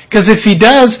 Because if he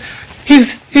does, he's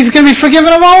going to be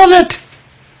forgiven of all of it.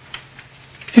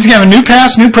 He's going to have a new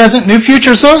past, new present, new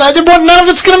future, so none of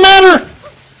it's going to matter.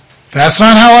 That's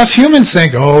not how us humans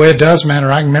think. Oh, it does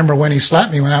matter. I can remember when he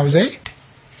slapped me when I was 8.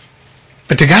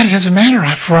 But to God it doesn't matter.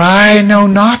 For I know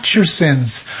not your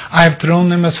sins. I have thrown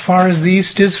them as far as the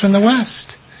east is from the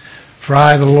west. For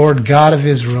I, the Lord God of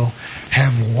Israel,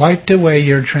 have wiped away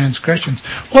your transgressions.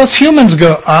 Well, as humans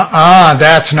go,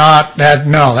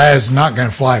 that is not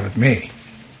going to fly with me.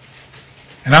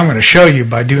 And I'm going to show you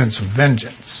by doing some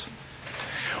vengeance.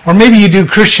 Or maybe you do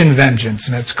Christian vengeance,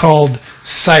 and it's called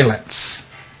silence.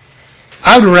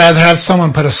 I would rather have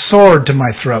someone put a sword to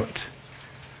my throat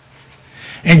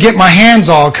and get my hands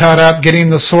all cut up getting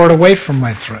the sword away from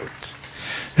my throat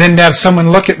than to have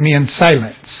someone look at me in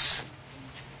silence.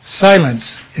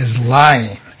 Silence is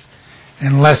lying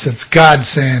unless it's God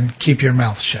saying, keep your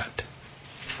mouth shut.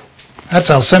 That's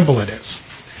how simple it is.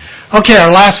 Okay,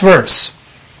 our last verse.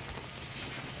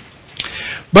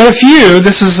 But if you,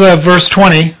 this is verse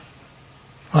 20,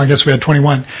 well, I guess we had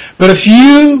 21. But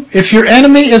if your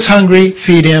enemy is hungry,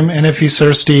 feed him, and if he's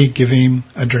thirsty, give him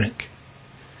a drink.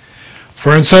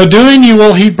 For in so doing, you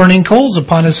will heap burning coals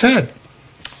upon his head.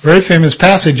 Very famous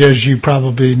passage, as you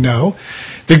probably know.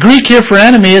 The Greek here for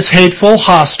enemy is hateful,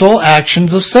 hostile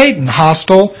actions of Satan.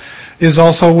 Hostile is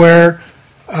also where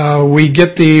we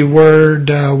get the word,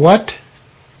 what?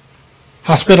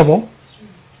 Hospitable,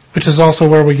 which is also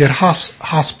where we get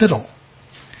hospital.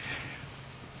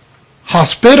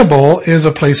 Hospitable is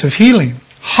a place of healing.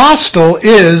 Hostile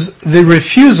is the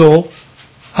refusal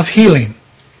of healing.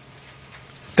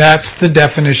 That's the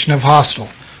definition of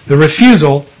hostile. The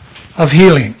refusal of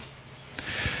healing.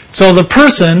 So the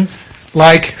person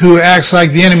who acts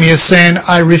like the enemy is saying,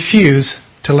 I refuse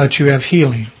to let you have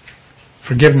healing.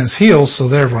 Forgiveness heals, so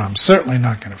therefore I'm certainly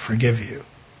not going to forgive you.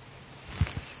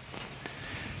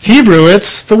 Hebrew,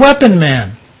 it's the weapon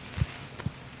man.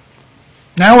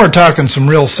 Now we're talking some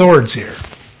real swords here.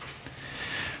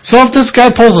 So if this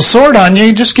guy pulls a sword on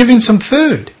you, just give him some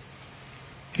food.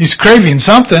 He's craving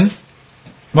something.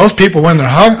 Most people, when they're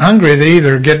hungry, they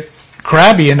either get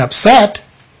crabby and upset.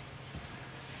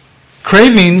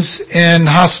 Cravings and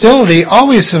hostility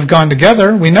always have gone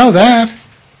together. We know that.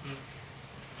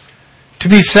 To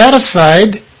be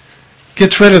satisfied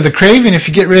gets rid of the craving. If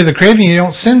you get rid of the craving, you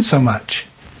don't sin so much.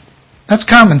 That's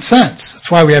common sense.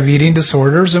 That's why we have eating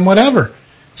disorders and whatever.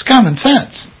 It's common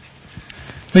sense.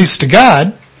 At least to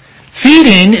God.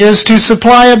 Feeding is to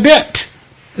supply a bit,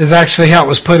 is actually how it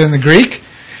was put in the Greek.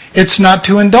 It's not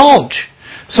to indulge.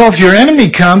 So if your enemy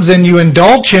comes and you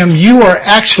indulge him, you are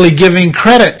actually giving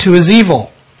credit to his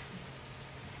evil.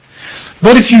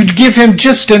 But if you give him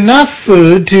just enough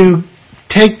food to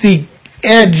take the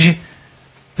edge,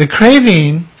 the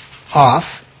craving off,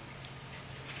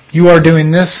 you are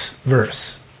doing this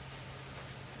verse.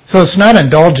 So it's not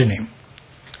indulging him.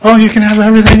 Oh, you can have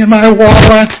everything in my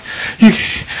wallet.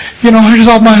 You know, here's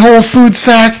all my whole food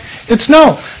sack. It's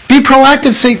no. Be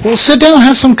proactive. Say, well, sit down,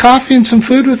 have some coffee and some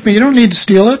food with me. You don't need to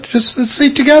steal it. Just let's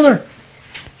eat together.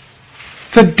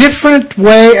 It's a different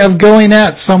way of going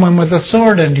at someone with a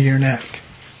sword into your neck.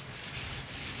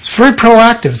 It's very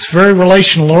proactive. It's very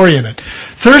relational oriented.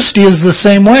 Thirsty is the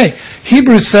same way.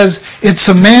 Hebrews says it's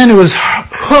a man who is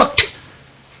hooked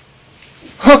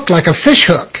like a fish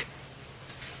hook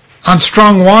on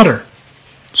strong water.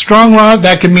 Strong water,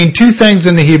 that can mean two things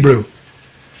in the Hebrew.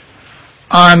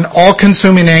 On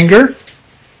all-consuming anger,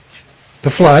 the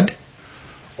flood,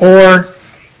 or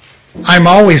I'm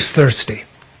always thirsty.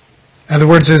 In other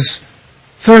words,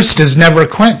 thirst is never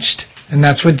quenched. And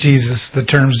that's what the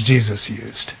terms Jesus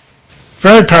used.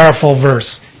 Very powerful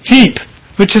verse. Heap,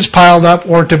 which is piled up,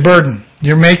 or to burden.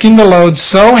 You're making the load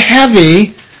so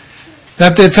heavy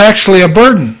that it's actually a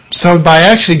burden. So by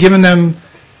actually giving them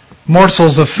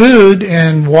morsels of food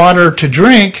and water to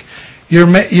drink,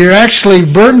 you're actually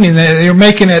burdening it. You're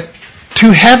making it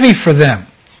too heavy for them.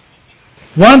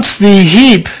 Once the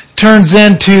heap turns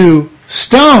into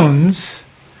stones,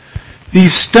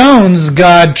 these stones,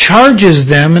 God charges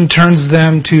them and turns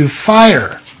them to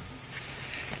fire.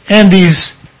 And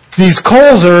these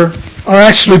coals are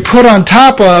actually put on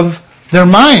top of their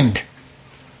mind.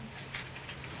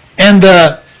 And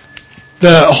the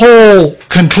whole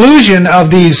conclusion of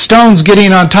these stones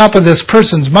getting on top of this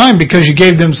person's mind because you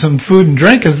gave them some food and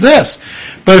drink is this.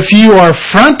 But if you are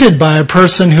fronted by a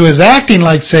person who is acting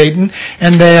like Satan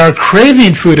and they are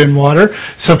craving food and water,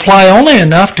 supply only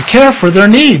enough to care for their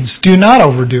needs. Do not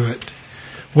overdo it.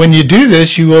 When you do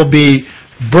this, you will be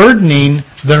burdening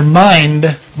their mind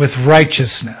with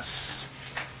righteousness.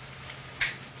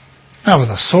 Not with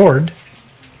a sword,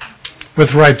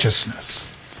 with righteousness.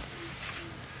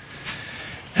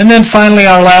 And then finally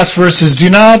our last verse is, do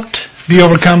not be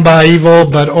overcome by evil,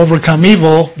 but overcome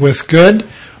evil with good.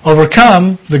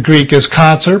 Overcome, the Greek is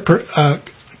conquer,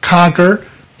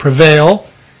 prevail,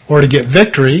 or to get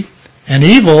victory. And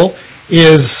evil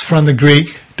is from the Greek,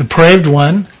 depraved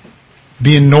one,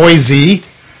 being noisy,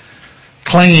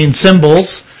 clanging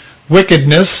cymbals,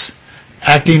 wickedness,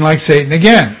 acting like Satan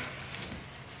again.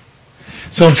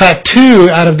 So in fact, 2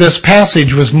 out of this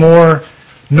passage was more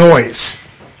noise.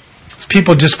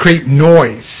 People just create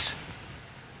noise.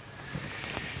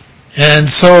 And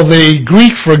so the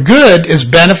Greek for good is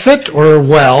benefit or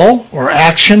well or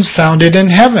actions founded in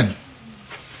heaven.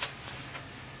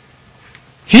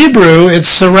 Hebrew, it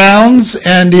surrounds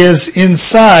and is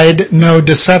inside no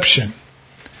deception.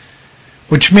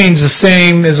 Which means the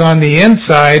same is on the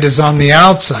inside as on the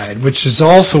outside, which is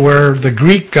also where the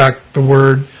Greek got the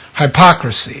word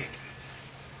hypocrisy.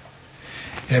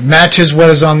 It matches what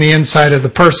is on the inside of the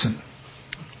person.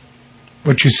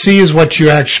 What you see is what you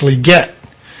actually get.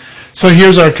 So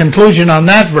here's our conclusion on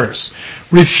that verse.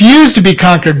 Refuse to be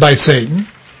conquered by Satan,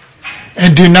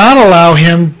 and do not allow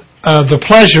him the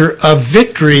pleasure of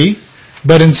victory,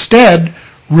 but instead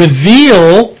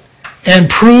reveal and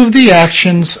prove the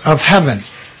actions of heaven,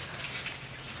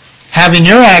 having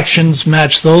your actions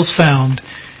match those found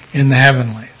in the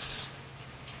heavenlies.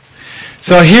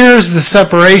 So here's the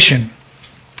separation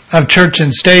of church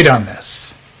and state on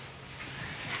this.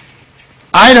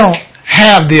 I don't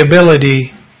have the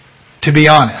ability to be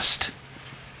honest.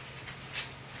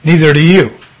 Neither do you.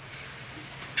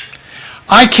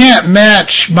 I can't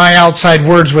match my outside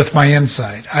words with my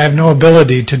inside. I have no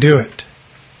ability to do it.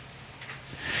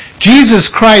 Jesus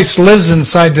Christ lives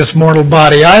inside this mortal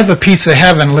body. I have a piece of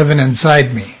heaven living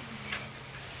inside me.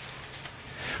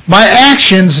 My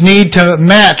actions need to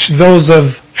match those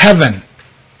of heaven.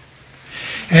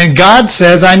 And God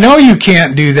says, I know you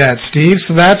can't do that, Steve,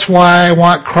 so that's why I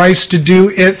want Christ to do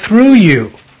it through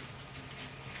you.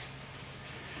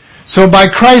 So by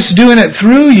Christ doing it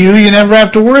through you, you never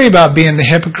have to worry about being the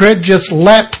hypocrite. Just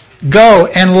let go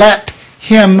and let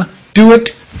Him do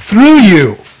it through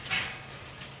you.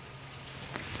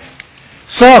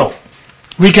 So,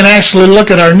 we can actually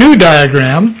look at our new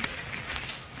diagram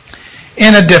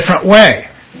in a different way.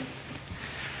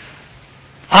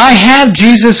 I have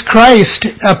Jesus Christ,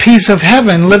 a piece of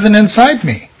heaven, living inside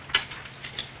me.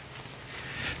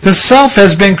 The self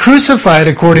has been crucified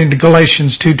according to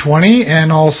Galatians 2:20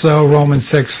 and also Romans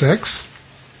 6:6.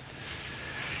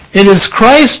 It is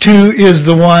Christ who is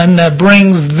the one that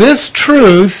brings this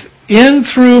truth in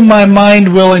through my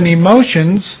mind, will, and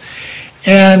emotions,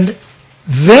 and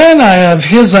then I have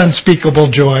His unspeakable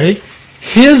joy,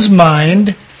 His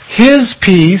mind, His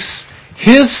peace,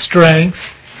 His strength,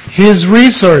 His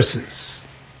resources.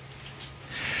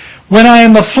 When I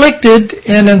am afflicted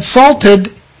and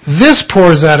insulted, this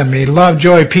pours out of me: love,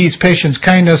 joy, peace, patience,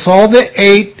 kindness, all the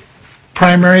 8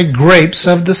 primary grapes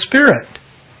of the Spirit.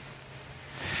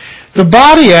 The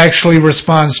body actually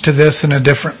responds to this in a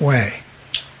different way.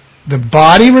 The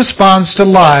body responds to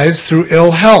lies through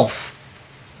ill health,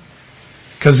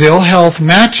 because ill health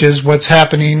matches what's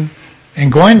happening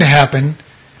and going to happen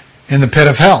in the pit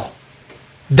of hell: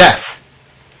 death.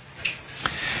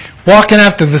 Walking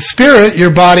after the Spirit,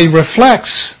 your body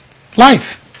reflects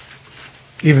life.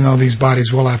 Even though these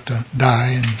bodies will have to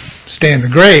die and stay in the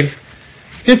grave,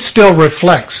 it still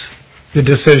reflects the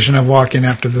decision of walking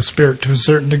after the Spirit to a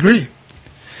certain degree.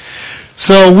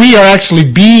 So we are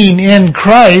actually being in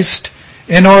Christ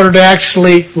in order to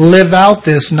actually live out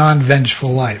this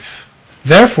non-vengeful life.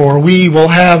 Therefore, we will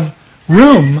have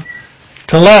room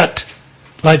to let,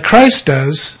 like Christ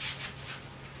does,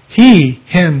 He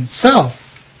Himself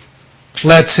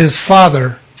lets His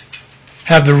Father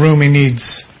have the room He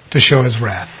needs to show His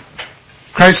wrath.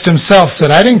 Christ Himself said,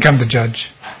 I didn't come to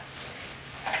judge.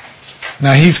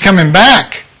 Now He's coming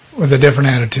back with a different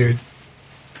attitude.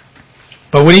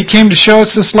 But when He came to show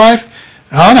us this life,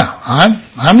 oh no,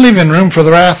 I'm leaving room for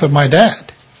the wrath of my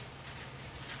dad.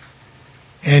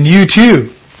 And you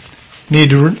too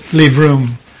need to leave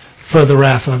room for the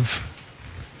wrath of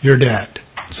your dad.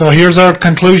 So here's our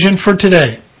conclusion for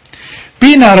today.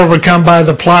 Be not overcome by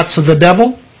the plots of the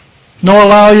devil, nor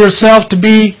allow yourself to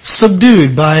be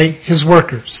subdued by his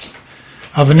workers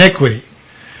of iniquity,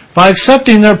 by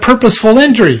accepting their purposeful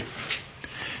injury.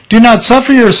 Do not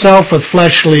suffer yourself with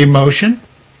fleshly emotion,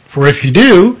 for if you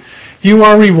do, you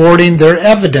are rewarding their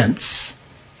evidence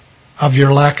of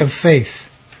your lack of faith.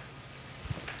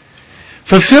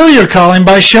 Fulfill your calling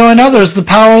by showing others the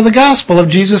power of the gospel of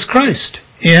Jesus Christ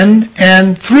in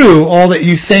and through all that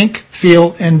you think,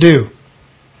 feel, and do.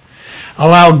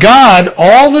 Allow God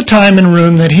all the time and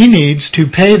room that He needs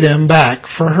to pay them back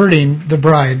for hurting the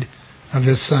bride of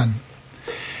His Son.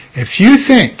 If you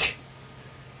think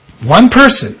one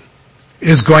person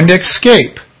is going to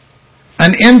escape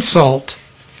an insult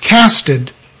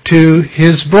casted to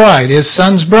His bride, His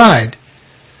Son's bride,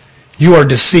 you are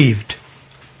deceived.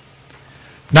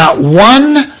 Not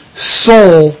one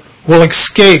soul will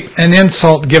escape an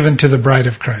insult given to the bride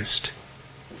of Christ.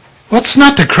 Well, it's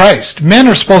not to Christ. Men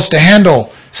are supposed to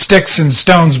handle sticks and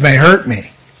stones may hurt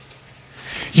me.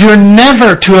 You're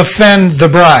never to offend the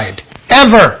bride.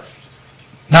 Ever.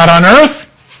 Not on earth.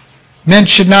 Men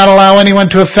should not allow anyone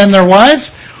to offend their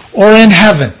wives, or in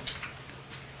heaven.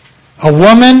 A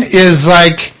woman is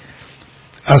like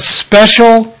a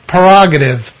special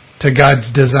prerogative to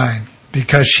God's design,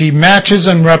 because she matches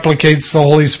and replicates the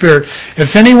Holy Spirit.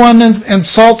 If anyone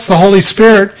insults the Holy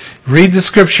Spirit, read the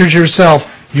Scriptures yourself,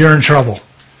 you're in trouble.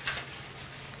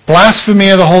 Blasphemy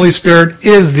of the Holy Spirit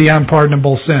is the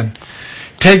unpardonable sin.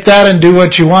 take that and do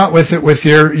what you want with it with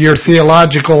your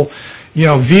theological,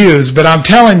 views. But I'm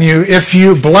telling you, if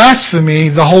you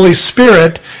blaspheme the Holy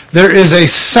Spirit, there is a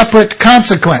separate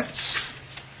consequence.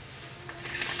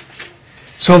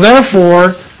 So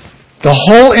therefore, the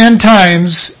whole end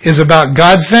times is about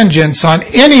God's vengeance on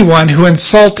anyone who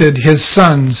insulted His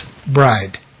Son's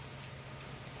bride.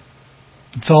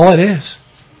 That's all it is.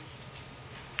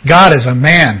 God is a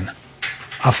man,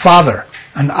 a father,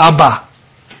 an Abba,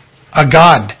 a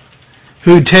God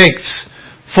who takes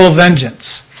full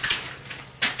vengeance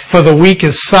for the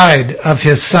weakest side of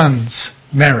His Son's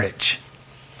marriage,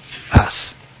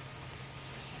 us.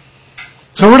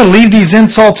 So we're to leave these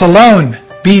insults alone.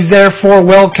 Be therefore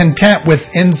well content with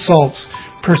insults,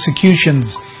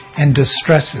 persecutions, and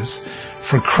distresses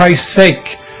for Christ's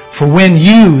sake. For when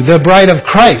you, the bride of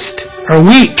Christ, are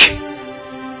weak,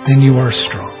 then you are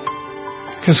strong.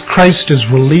 Because Christ is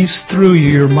released through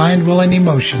your mind, will, and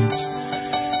emotions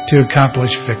to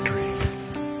accomplish victory.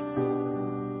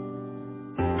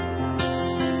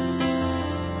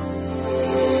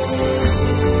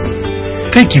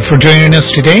 Thank you for joining us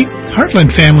today.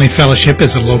 Heartland Family Fellowship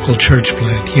is a local church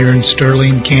plant here in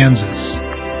Sterling, Kansas.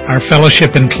 Our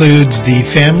fellowship includes the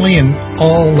family in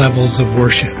all levels of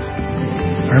worship.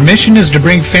 Our mission is to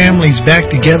bring families back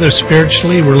together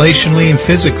spiritually, relationally, and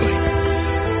physically.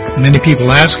 Many people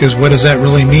ask us, what does that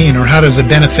really mean, or how does it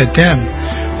benefit them?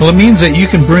 Well, it means that you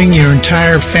can bring your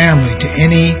entire family to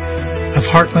any of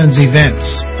Heartland's events,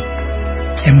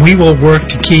 and we will work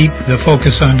to keep the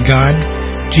focus on God,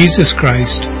 Jesus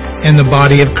Christ, and the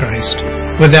body of Christ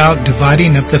without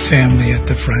dividing up the family at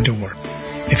the front of work.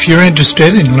 If you're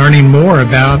interested in learning more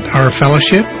about our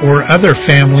fellowship or other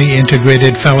family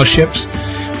integrated fellowships,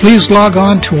 please log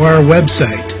on to our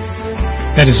website.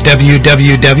 That is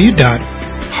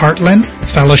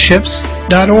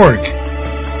www.heartlandfellowships.org.